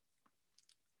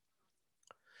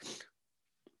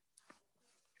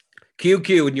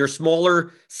 QQ, in your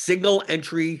smaller single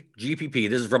entry GPP,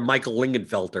 this is from Michael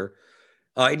Lingenfelter.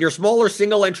 In your smaller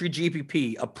single entry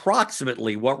GPP,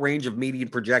 approximately what range of median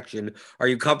projection are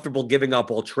you comfortable giving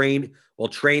up while training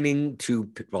to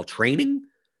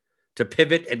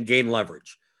pivot and gain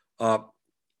leverage?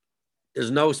 There's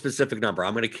no specific number.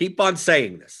 I'm going to keep on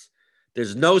saying this.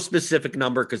 There's no specific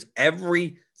number because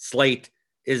every slate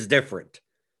is different.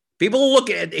 People look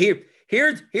at it.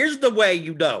 Here's the way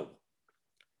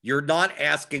you're not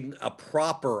asking a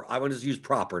proper, I want to use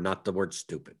proper, not the word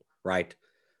stupid, right?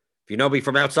 If you know me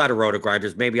from outside of Roto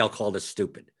Grinders, maybe I'll call this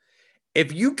stupid.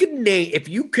 If you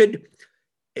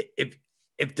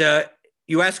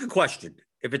ask a question,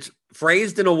 if it's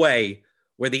phrased in a way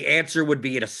where the answer would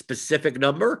be in a specific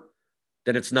number,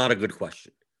 then it's not a good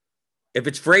question. If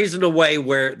it's phrased in a way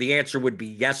where the answer would be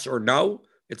yes or no,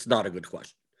 it's not a good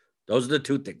question. Those are the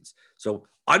two things. So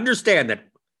understand that.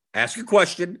 Ask a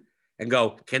question and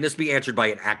go, can this be answered by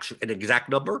an exact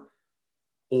number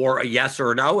or a yes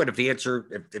or a no? And if the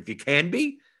answer, if you can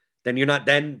be, then you're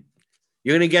going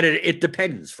to get it. It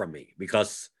depends from me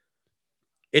because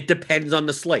it depends on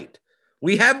the slate.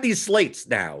 We have these slates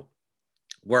now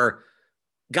where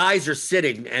guys are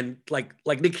sitting and like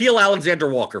Nickeil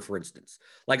Alexander-Walker, for instance,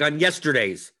 like on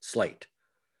yesterday's slate,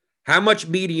 how much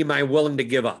media am I willing to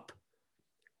give up?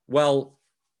 Well,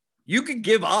 you could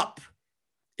give up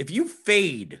if you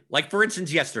fade, like for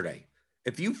instance, yesterday,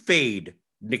 if you fade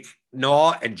Nick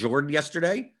Naw and Jordan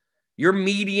yesterday, your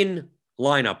median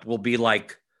lineup will be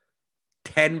like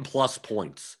 10 plus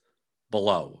points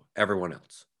below everyone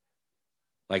else,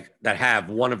 like that have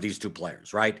one of these two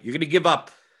players, right? You're going to give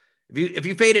up. If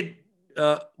you faded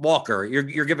Walker,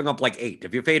 you're giving up like 8.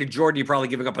 If you faded Jordan, you're probably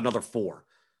giving up another 4.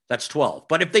 That's 12.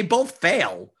 But if they both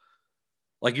fail,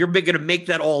 like you're going to make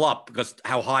that all up because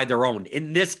how high they're owned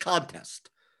in this contest,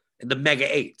 in the mega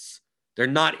 8s. They're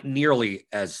not nearly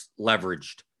as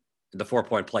leveraged in the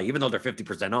 4-point play, even though they're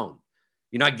 50% owned.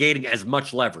 You're not gaining as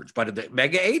much leverage. But in the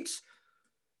mega 8s,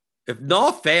 if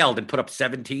Naw failed and put up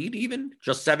 17, even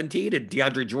just 17, and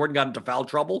DeAndre Jordan got into foul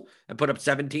trouble and put up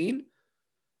 17,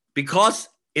 because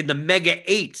in the mega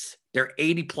 8s, they're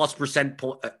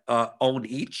 80+% owned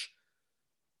each,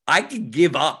 I could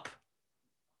give up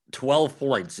 12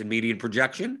 points in median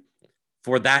projection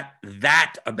for that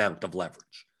amount of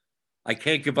leverage. I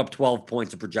can't give up 12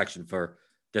 points of projection for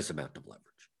this amount of leverage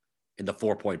in the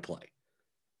 4-point play,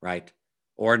 right?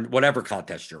 Or in whatever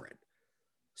contest you're in.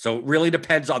 So it really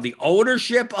depends on the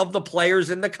ownership of the players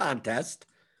in the contest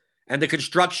and the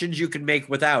constructions you can make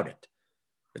without it.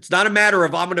 It's not a matter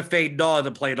of I'm going to fade Naw and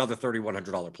then play another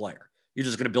 $3,100 player. You're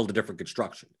just going to build a different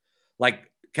construction. Like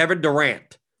Kevin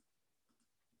Durant.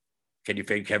 Can you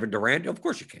fade Kevin Durant? Of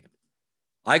course you can.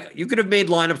 You could have made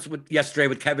lineups yesterday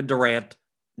with Kevin Durant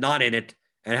not in it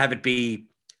and have it be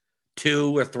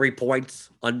 2 or 3 points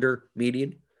under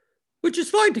median, which is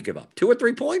fine to give up. 2 or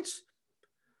 3 points.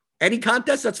 Any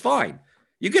contest, that's fine.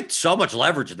 You get so much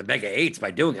leverage in the mega 8s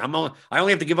by doing it. I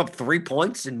only have to give up 3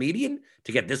 points in median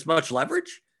to get this much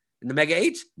leverage in the mega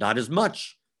 8s. Not as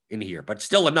much in here, but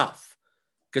still enough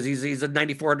because he's a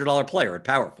 $9,400 player at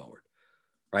power forward,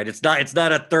 right? It's not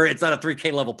a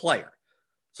 3K level player.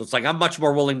 So it's like I'm much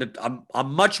more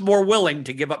willing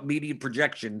to give up median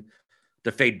projection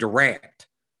to fade Durant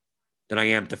than I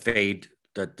am to fade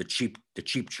the cheap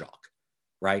chalk,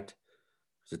 right?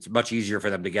 So it's much easier for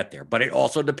them to get there. But it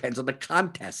also depends on the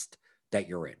contest that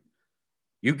you're in.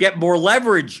 You get more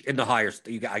leverage in the higher.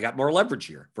 I got more leverage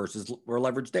here versus more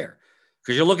leverage there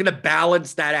because you're looking to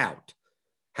balance that out.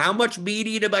 How much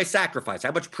median am I sacrificing?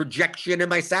 How much projection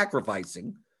am I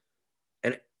sacrificing?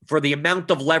 And for the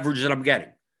amount of leverage that I'm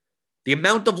getting. The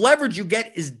amount of leverage you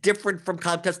get is different from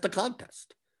contest to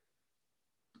contest.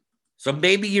 So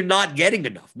maybe you're not getting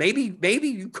enough. Maybe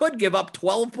you could give up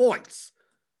 12 points.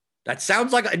 That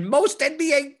sounds like in most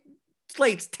NBA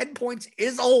slates, 10 points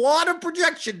is a lot of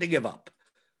projection to give up.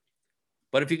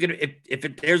 But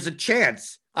if there's a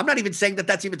chance, I'm not even saying that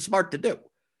that's even smart to do.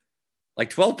 Like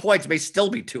 12 points may still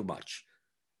be too much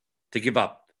to give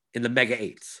up in the mega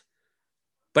 8s.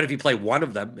 But if you play one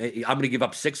of them, I'm going to give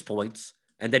up 6 points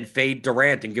and then fade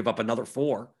Durant and give up another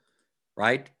 4,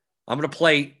 right? I'm not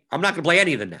going to play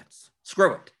any of the Nets.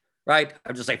 Screw it, right?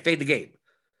 I'm just like fade the game.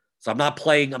 So I'm not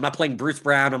playing Bruce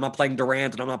Brown, I'm not playing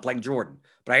Durant, and I'm not playing Jordan.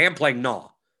 But I am playing Naw.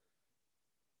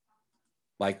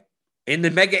 Like in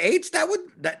the mega 8s,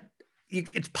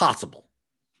 it's possible.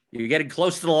 You're getting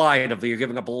close to the line of you're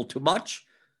giving up a little too much,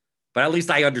 but at least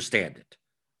I understand it.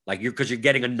 Like because you're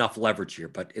getting enough leverage here.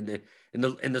 But in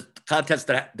the contest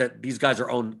that these guys are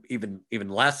owned even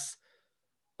less,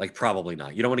 like probably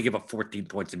not. You don't want to give up 14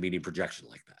 points in median projection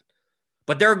like that.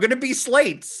 But there are going to be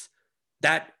slates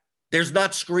that there's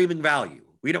not screaming value.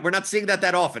 We're not seeing that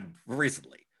often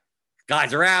recently.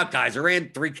 Guys are out, guys are in,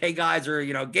 3K guys are,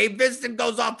 Gabe Vincent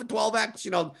goes off to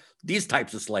 12X, these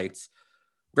types of slates.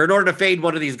 But in order to fade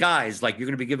one of these guys, like you're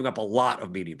going to be giving up a lot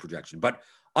of median projection. But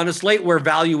on a slate where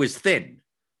value is thin,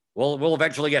 we'll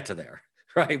eventually get to there,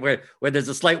 right? Where there's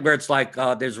a slate where it's like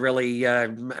there's really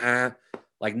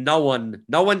like no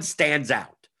one stands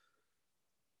out.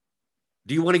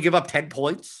 Do you want to give up 10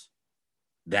 points?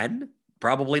 Then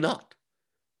probably not,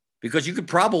 because you could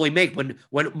probably make when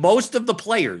most of the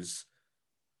players.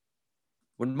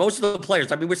 I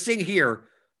mean, we're seeing here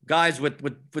guys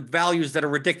with values that are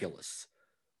ridiculous.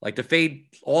 Like to fade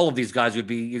all of these guys would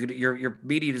be your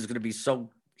median is going to be so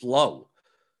low.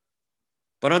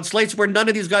 But on slates where none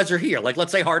of these guys are here, like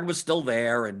let's say Harden was still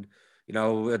there, and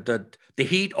the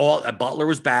Heat, Butler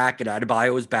was back and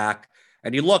Adebayo was back,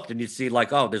 and you looked and you see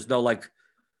like, oh, there's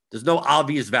no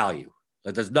obvious value.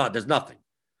 Like there's nothing.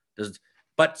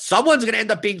 But someone's going to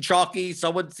end up being chalky.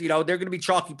 Someone's they're going to be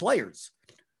chalky players.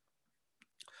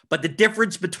 But the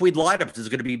difference between lineups is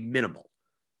going to be minimal.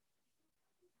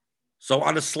 So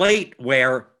on a slate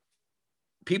where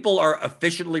people are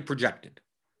efficiently projected,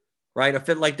 right?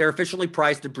 Like they're officially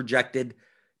priced and projected.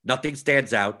 Nothing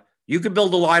stands out. You can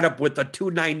build a lineup with a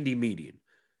 290 median.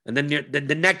 And then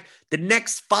the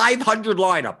next 500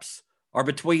 lineups are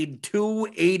between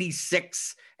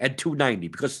 286 and 290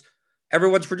 because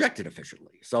everyone's projected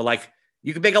efficiently. So like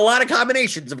you can make a lot of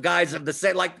combinations of guys of the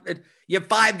same, like you have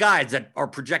 5 guys that are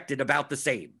projected about the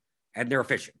same and they're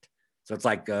efficient. So it's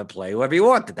like play whoever you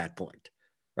want at that point,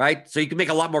 right? So you can make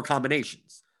a lot more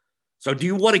combinations. So do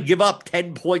you want to give up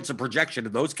 10 points of projection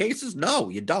in those cases? No,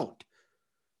 you don't.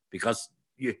 Because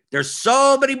there's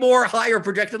so many more higher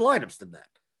projected lineups than that.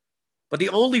 But the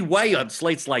only way on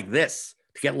slates like this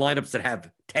to get lineups that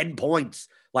have 10 points,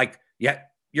 like, yeah,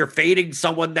 you're fading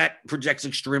someone that projects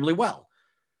extremely well.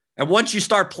 And once you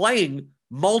start playing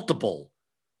multiple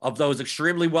of those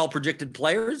extremely well projected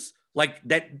players, like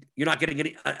that, you're not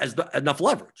getting enough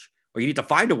leverage, or you need to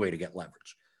find a way to get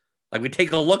leverage. Like we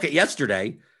take a look at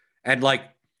yesterday and like,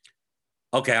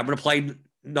 okay, I'm going to play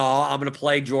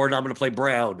Jordan. I'm going to play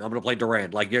Brown. I'm going to play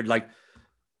Durant. Like you're like,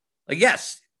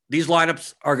 yes, these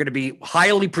lineups are going to be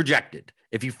highly projected.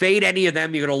 If you fade any of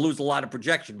them, you're going to lose a lot of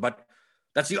projection, but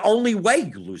that's the only way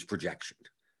you lose projection.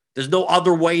 There's no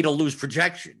other way to lose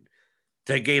projection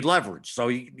to gain leverage. So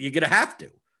you're going to have to.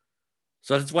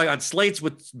 So that's why on slates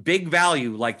with big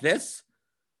value like this,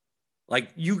 like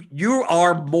you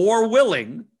are more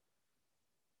willing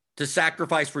to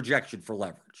sacrifice projection for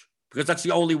leverage because that's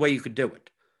the only way you could do it.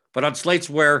 But on slates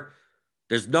where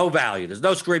there's no value, there's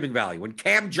no screaming value, when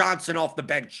Cam Johnson off the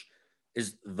bench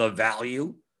is the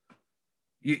value,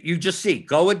 you just see,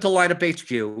 go into lineup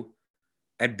HQ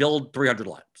and build 300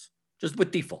 lineups just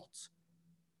with defaults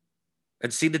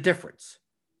and see the difference.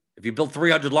 If you build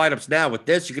 300 lineups now with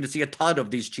this, you're going to see a ton of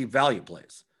these cheap value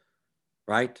plays,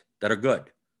 right, that are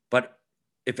good. But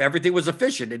if everything was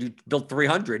efficient and you built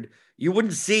 300, you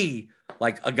wouldn't see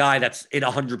like a guy that's in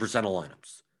 100% of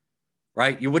lineups,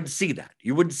 right? You wouldn't see that.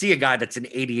 You wouldn't see a guy that's in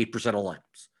 88% of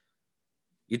lineups.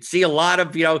 You'd see a lot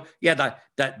of,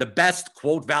 the best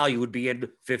quote value would be in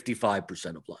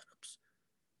 55% of lineups.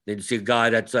 Then you see a guy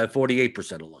that's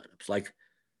 48% of lineups. Like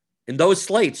in those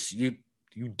slates, you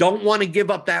don't want to give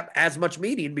up that as much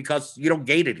median because you don't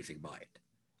gain anything by it.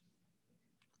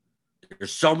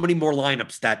 There's so many more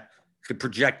lineups that could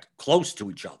project close to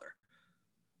each other.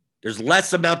 There's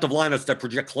less amount of lineups that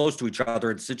project close to each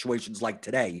other in situations like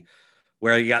today,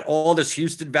 where you got all this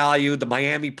Houston value, the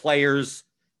Miami players,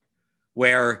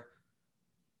 where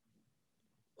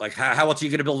like how else are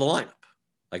you going to build a lineup?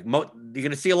 Like you're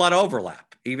going to see a lot of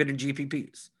overlap, even in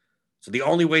GPPs. So the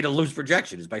only way to lose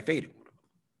projection is by fading one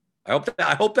of them.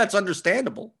 I hope that's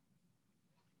understandable.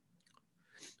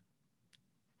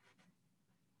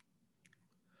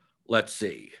 Let's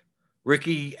see.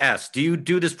 Ricky S., do you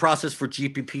do this process for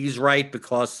GPPs right?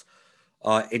 Because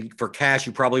for cash,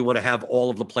 you probably want to have all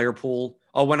of the player pool.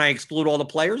 Oh, when I exclude all the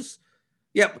players?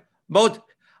 Yep. Most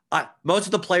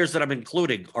of the players that I'm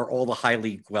including are all the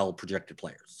highly well-projected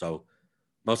players. So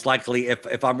most likely,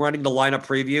 if I'm running the lineup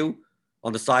preview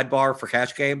on the sidebar for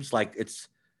cash games, like it's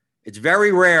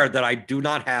very rare that I do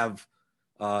not have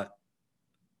an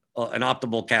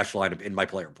optimal cash lineup in my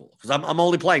player pool because I'm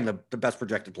only playing the best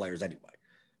projected players anyway,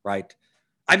 right?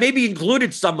 I maybe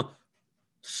included some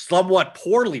somewhat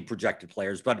poorly projected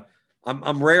players, but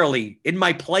I'm rarely in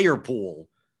my player pool,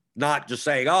 not just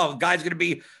saying, oh, guy's going to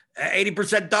be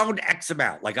 80% down X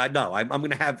amount. Like I know I'm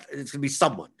going to have, it's going to be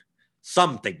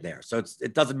something there. So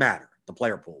it doesn't matter the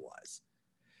player pool wise.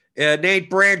 Nate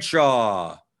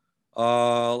Bradshaw.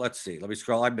 Let's see. Let me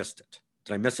scroll. I missed it.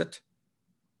 Did I miss it?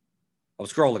 I'm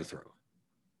scrolling through.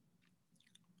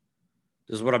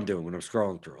 This is what I'm doing when I'm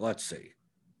scrolling through. Let's see.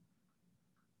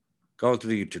 Going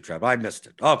through the YouTube trap. I missed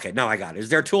it. Okay, now I got it. Is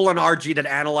there a tool on RG that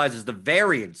analyzes the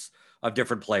variance of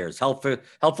different players?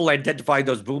 Helpful identifying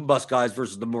those boom bust guys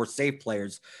versus the more safe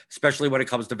players, especially when it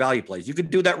comes to value plays. You can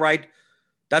do that right.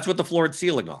 That's what the floor and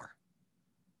ceiling are.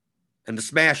 And the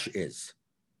smash is.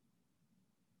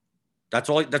 That's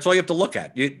all you have to look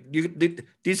at.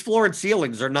 These floor and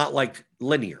ceilings are not like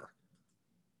linear.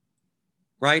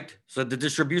 Right? So the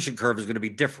distribution curve is going to be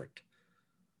different.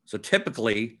 So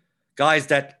typically, guys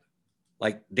that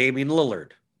like Damian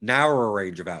Lillard, narrower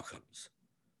range of outcomes.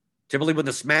 Typically when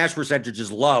the smash percentage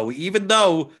is low, even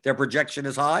though their projection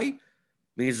is high,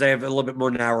 means they have a little bit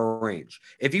more narrow range.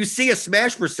 If you see a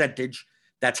smash percentage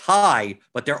that's high,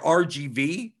 but their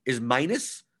RGV is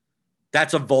minus,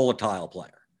 that's a volatile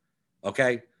player.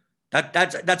 Okay?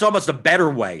 That's almost a better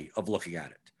way of looking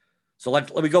at it. So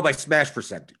let me go by smash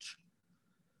percentage.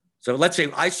 So let's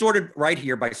say I sorted right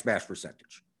here by smash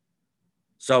percentage.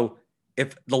 So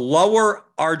if the lower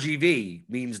RGV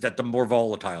means that the more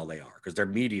volatile they are because their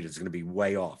median is going to be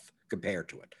way off compared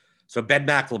to it. So Ben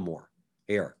McLemore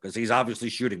here, because he's obviously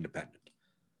shooting dependent.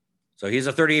 So he's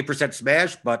a 38%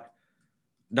 smash, but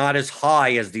not as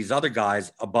high as these other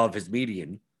guys above his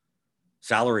median,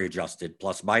 salary adjusted,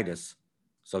 plus minus.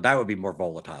 So that would be more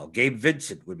volatile. Gabe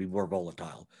Vincent would be more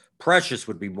volatile. Precious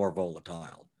would be more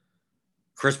volatile.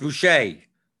 Chris Boucher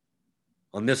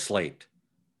on this slate.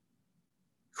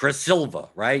 Chris Silva,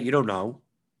 right? You don't know.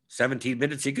 17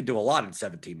 minutes, he could do a lot in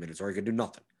 17 minutes, or he could do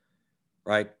nothing,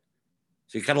 right?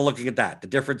 So you're kind of looking at that. The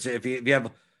difference, if you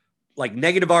have like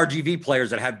negative RGV players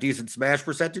that have decent smash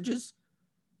percentages,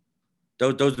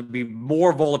 those would be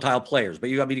more volatile players. But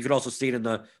you could also see it in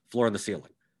the floor and the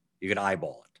ceiling. You could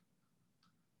eyeball it.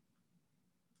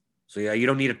 So yeah, you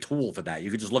don't need a tool for that.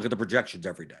 You could just look at the projections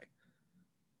every day.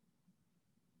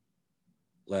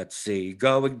 Let's see.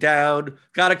 Going down.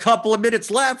 Got a couple of minutes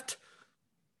left.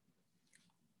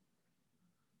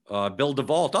 Bill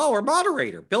DeVault. Oh, our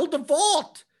moderator. Bill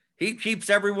DeVault. He keeps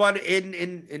everyone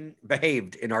in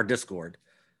behaved in our Discord.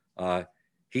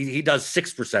 He does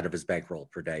 6% of his bankroll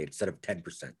per day instead of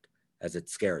 10%, as it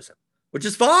scares him, which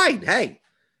is fine. Hey,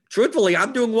 truthfully,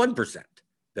 I'm doing 1%,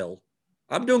 Bill.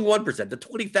 I'm doing 1%. The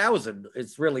 20,000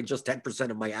 is really just 10%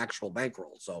 of my actual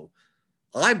bankroll. So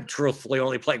I'm truthfully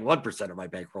only playing 1% of my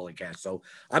bankroll in cash. So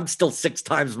I'm still 6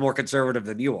 times more conservative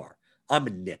than you are. I'm a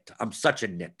nit. I'm such a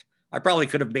nit. I probably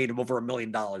could have made him over $1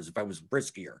 million if I was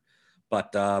briskier,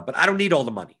 but I don't need all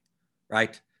the money,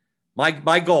 right?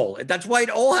 My goal, and that's why it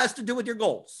all has to do with your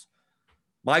goals.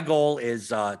 My goal is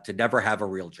to never have a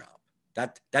real job.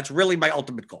 That's really my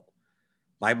ultimate goal.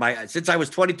 Since I was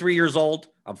 23 years old,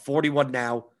 I'm 41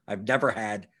 now. I've never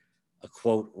had a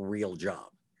quote real job.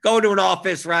 Go to an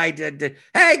office, right? And,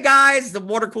 hey guys, the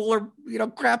water cooler,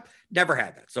 crap. Never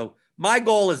had that. So my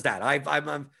goal is that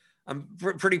I'm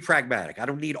pretty pragmatic. I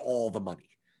don't need all the money.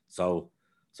 So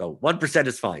 1%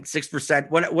 is fine. 6%,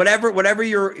 whatever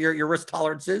your risk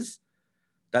tolerance is,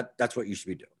 that's what you should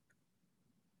be doing.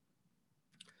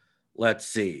 Let's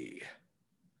see.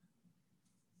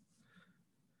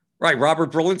 Right,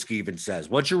 Robert Berlinski even says,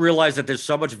 once you realize that there's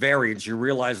so much variance, you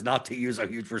realize not to use a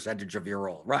huge percentage of your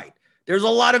roll. Right. There's a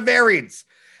lot of variance.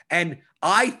 And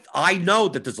I know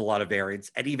that there's a lot of variance,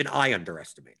 and even I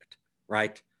underestimate it,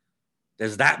 right?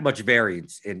 There's that much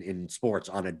variance in sports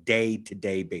on a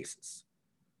day-to-day basis.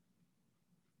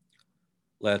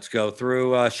 Let's go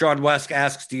through. Sean Wesk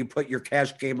asks, do you put your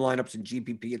cash game lineups in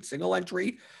GPP and single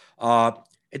entry?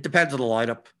 It depends on the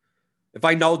lineup. If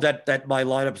I know that my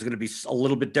lineup is going to be a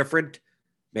little bit different,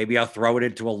 maybe I'll throw it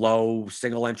into a low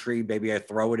single entry. Maybe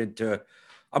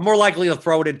I'm more likely to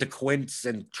throw it into quints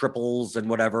and triples and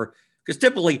whatever. Because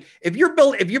typically, if you're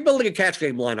building a cash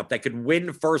game lineup that could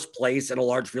win first place in a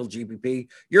large field GPP,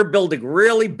 you're building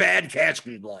really bad cash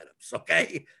game lineups.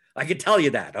 Okay, I can tell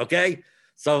you that. Okay,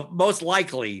 so most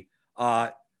likely,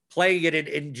 playing it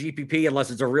in GPP,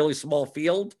 unless it's a really small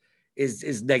field,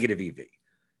 is negative EV.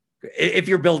 If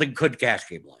you're building good cash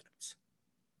game lineups.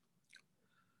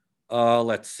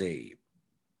 Let's see.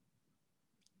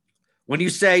 When you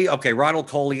say, okay, Ronald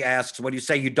Coley asks, when you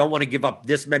say you don't want to give up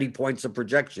this many points of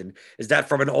projection, is that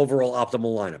from an overall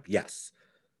optimal lineup? Yes.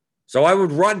 So I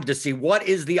would run to see what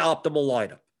is the optimal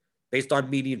lineup based on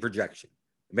median projection.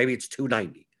 Maybe it's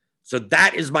 290. So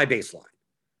that is my baseline.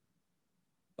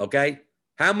 Okay?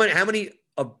 How many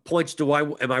points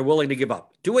am I willing to give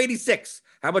up? 286.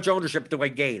 How much ownership do I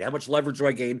gain? How much leverage do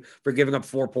I gain for giving up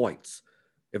 4 points?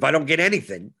 If I don't get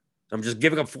anything, I'm just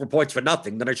giving up 4 points for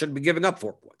nothing, then I shouldn't be giving up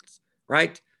 4 points,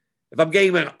 right? If I'm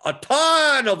getting a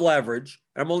ton of leverage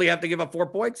and I'm only have to give up 4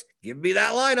 points, give me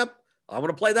that lineup. I want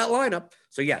to play that lineup.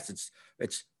 So yes,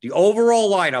 it's the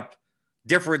overall lineup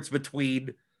difference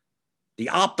between the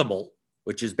optimal,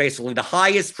 which is basically the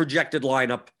highest projected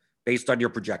lineup based on your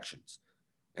projections,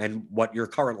 and what your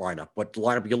current lineup, what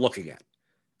lineup you're looking at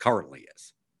currently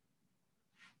is.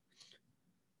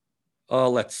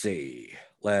 Let's see.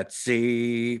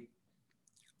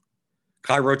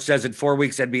 Kai Roach says, in 4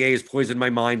 weeks, NBA has poisoned my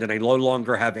mind, and I no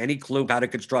longer have any clue how to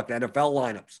construct NFL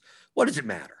lineups. What does it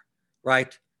matter,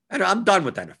 right? And I'm done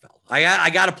with NFL.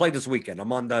 I got to play this weekend.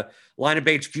 I'm on the Lineup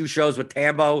HQ shows with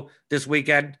Tambo this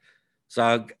weekend. So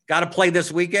I got to play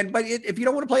this weekend. But if you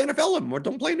don't want to play NFL anymore,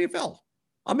 don't play NFL.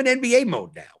 I'm in NBA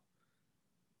mode now.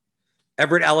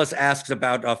 Everett Ellis asks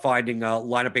about finding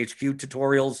Lineup HQ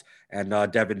tutorials, and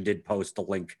Devin did post the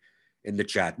link in the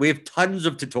chat. We have tons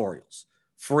of tutorials.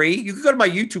 Free. You can go to my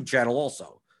YouTube channel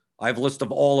also. I have a list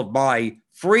of all of my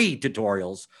free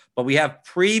tutorials, but we have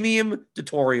premium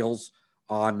tutorials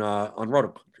on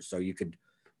RotoGrinders. So you could,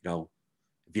 if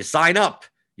you sign up,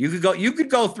 you could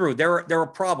go through. There are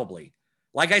probably,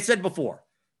 like I said before,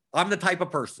 I'm the type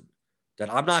of person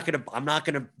that I'm not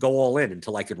gonna go all in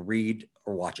until I can read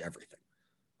or watch everything.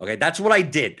 Okay, that's what I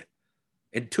did.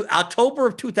 In October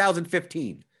of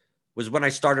 2015 was when I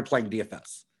started playing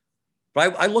DFS.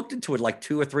 But I looked into it like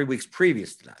 2 or 3 weeks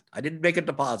previous to that. I didn't make a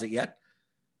deposit yet.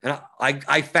 And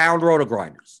I found Roto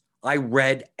Grinders. I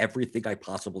read everything I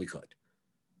possibly could.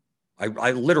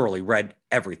 I literally read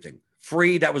everything.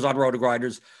 Free that was on Roto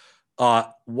Grinders.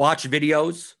 Watch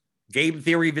videos. Game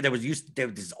theory. There was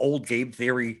these old game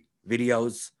theory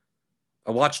videos.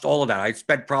 I watched all of that. I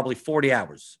spent probably 40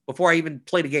 hours before I even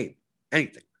played a game.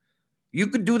 Anything. You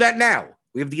could do that now.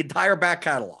 We have the entire back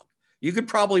catalog. You could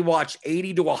probably watch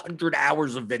 80 to 100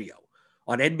 hours of video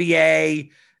on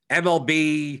NBA,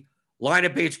 MLB,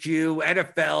 Lineup HQ,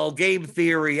 NFL, game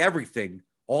theory, everything,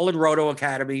 all in Roto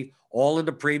Academy, all in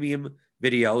the premium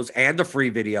videos and the free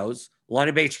videos,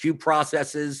 Lineup HQ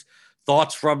processes,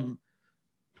 thoughts from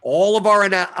all of our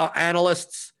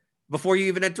analysts before you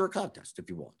even enter a contest if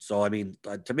you want. So, I mean,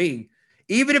 to me,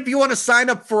 even if you want to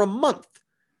sign up for a month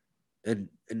and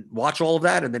watch all of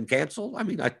that and then cancel, I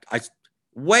mean, I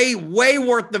way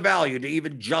worth the value to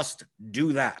even just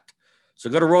do that. So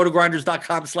go to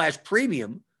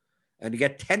rotogrinders.com/premium and you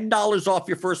get $10 off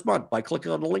your first month by clicking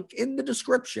on the link in the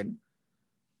description.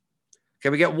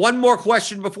 Can we get one more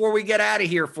question before we get out of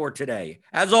here for today?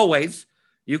 As always,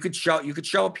 you could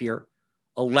show up here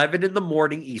 11 in the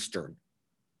morning Eastern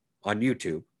on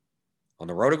YouTube, on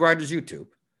the Roto Grinders YouTube,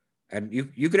 and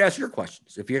you could ask your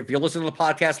questions. If you're listening to the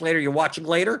podcast later, you're watching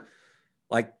later,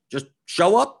 like just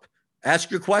show up,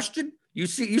 ask your question. You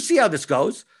see how this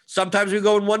goes. Sometimes we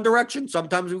go in one direction.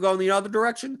 Sometimes we go in the other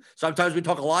direction. Sometimes we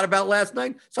talk a lot about last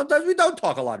night. Sometimes we don't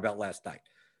talk a lot about last night.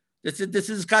 This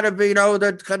is kind of,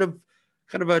 that kind of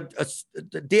a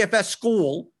DFS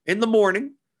school in the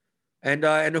morning. And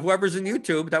whoever's in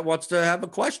YouTube that wants to have a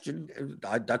question,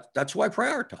 that's who I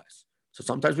prioritize. So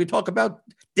sometimes we talk about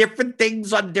different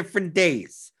things on different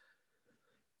days.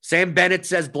 Sam Bennett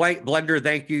says, Blender,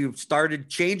 thank you. You've started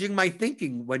changing my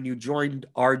thinking when you joined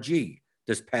RG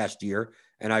this past year,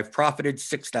 and I've profited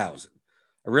 6,000.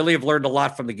 I really have learned a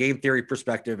lot from the game theory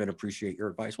perspective and appreciate your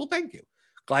advice. Well, thank you.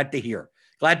 Glad to hear.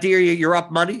 Glad to hear you're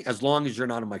up money as long as you're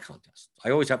not in my contest.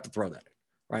 I always have to throw that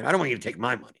in, right? I don't want you to take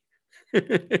my money.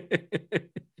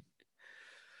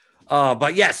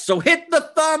 But yes, so hit the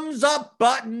thumbs up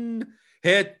button.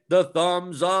 Hit the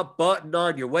thumbs up button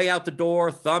on your way out the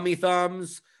door. Thummy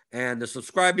thumbs. And the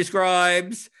subscribe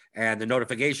scribes and the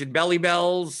notification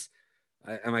bells.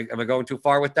 Am I going too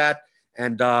far with that?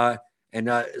 And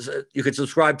you can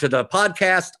subscribe to the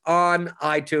podcast on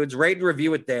iTunes, rate and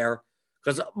review it there,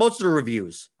 because most of the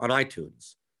reviews on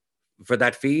iTunes for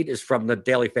that feed is from the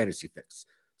Daily Fantasy Fix.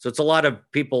 So it's a lot of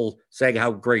people saying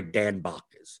how great Dan Bach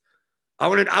is. I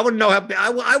want to know how.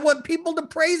 I want people to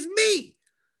praise me,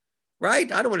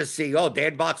 right? I don't want to see,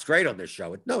 Dan Bach's great on this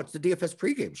show. No, it's the DFS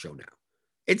pregame show now.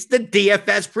 It's the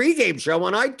DFS pregame show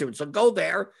on iTunes. So go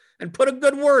there and put a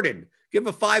good word in. Give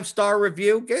a 5-star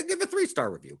review. Give a 3-star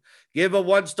review. Give a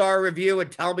 1-star review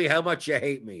and tell me how much you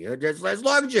hate me. As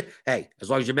long as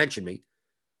you mention me.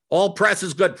 All press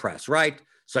is good press, right?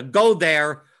 So go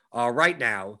there right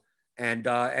now and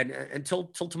until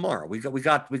tomorrow. We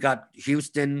got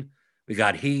Houston. We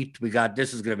got Heat.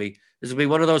 This is gonna be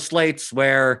one of those slates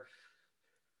where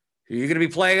you're going to be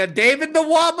playing a David the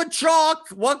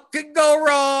Wabachok. What could go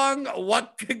wrong?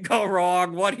 What could go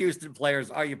wrong? What Houston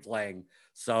players are you playing?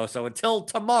 So until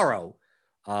tomorrow,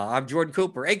 I'm Jordan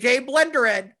Cooper, a.k.a. Blender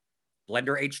Ed,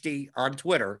 Blender HD on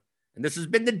Twitter. And this has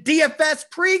been the DFS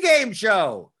pregame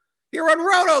show here on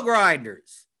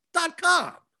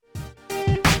RotoGrinders.com.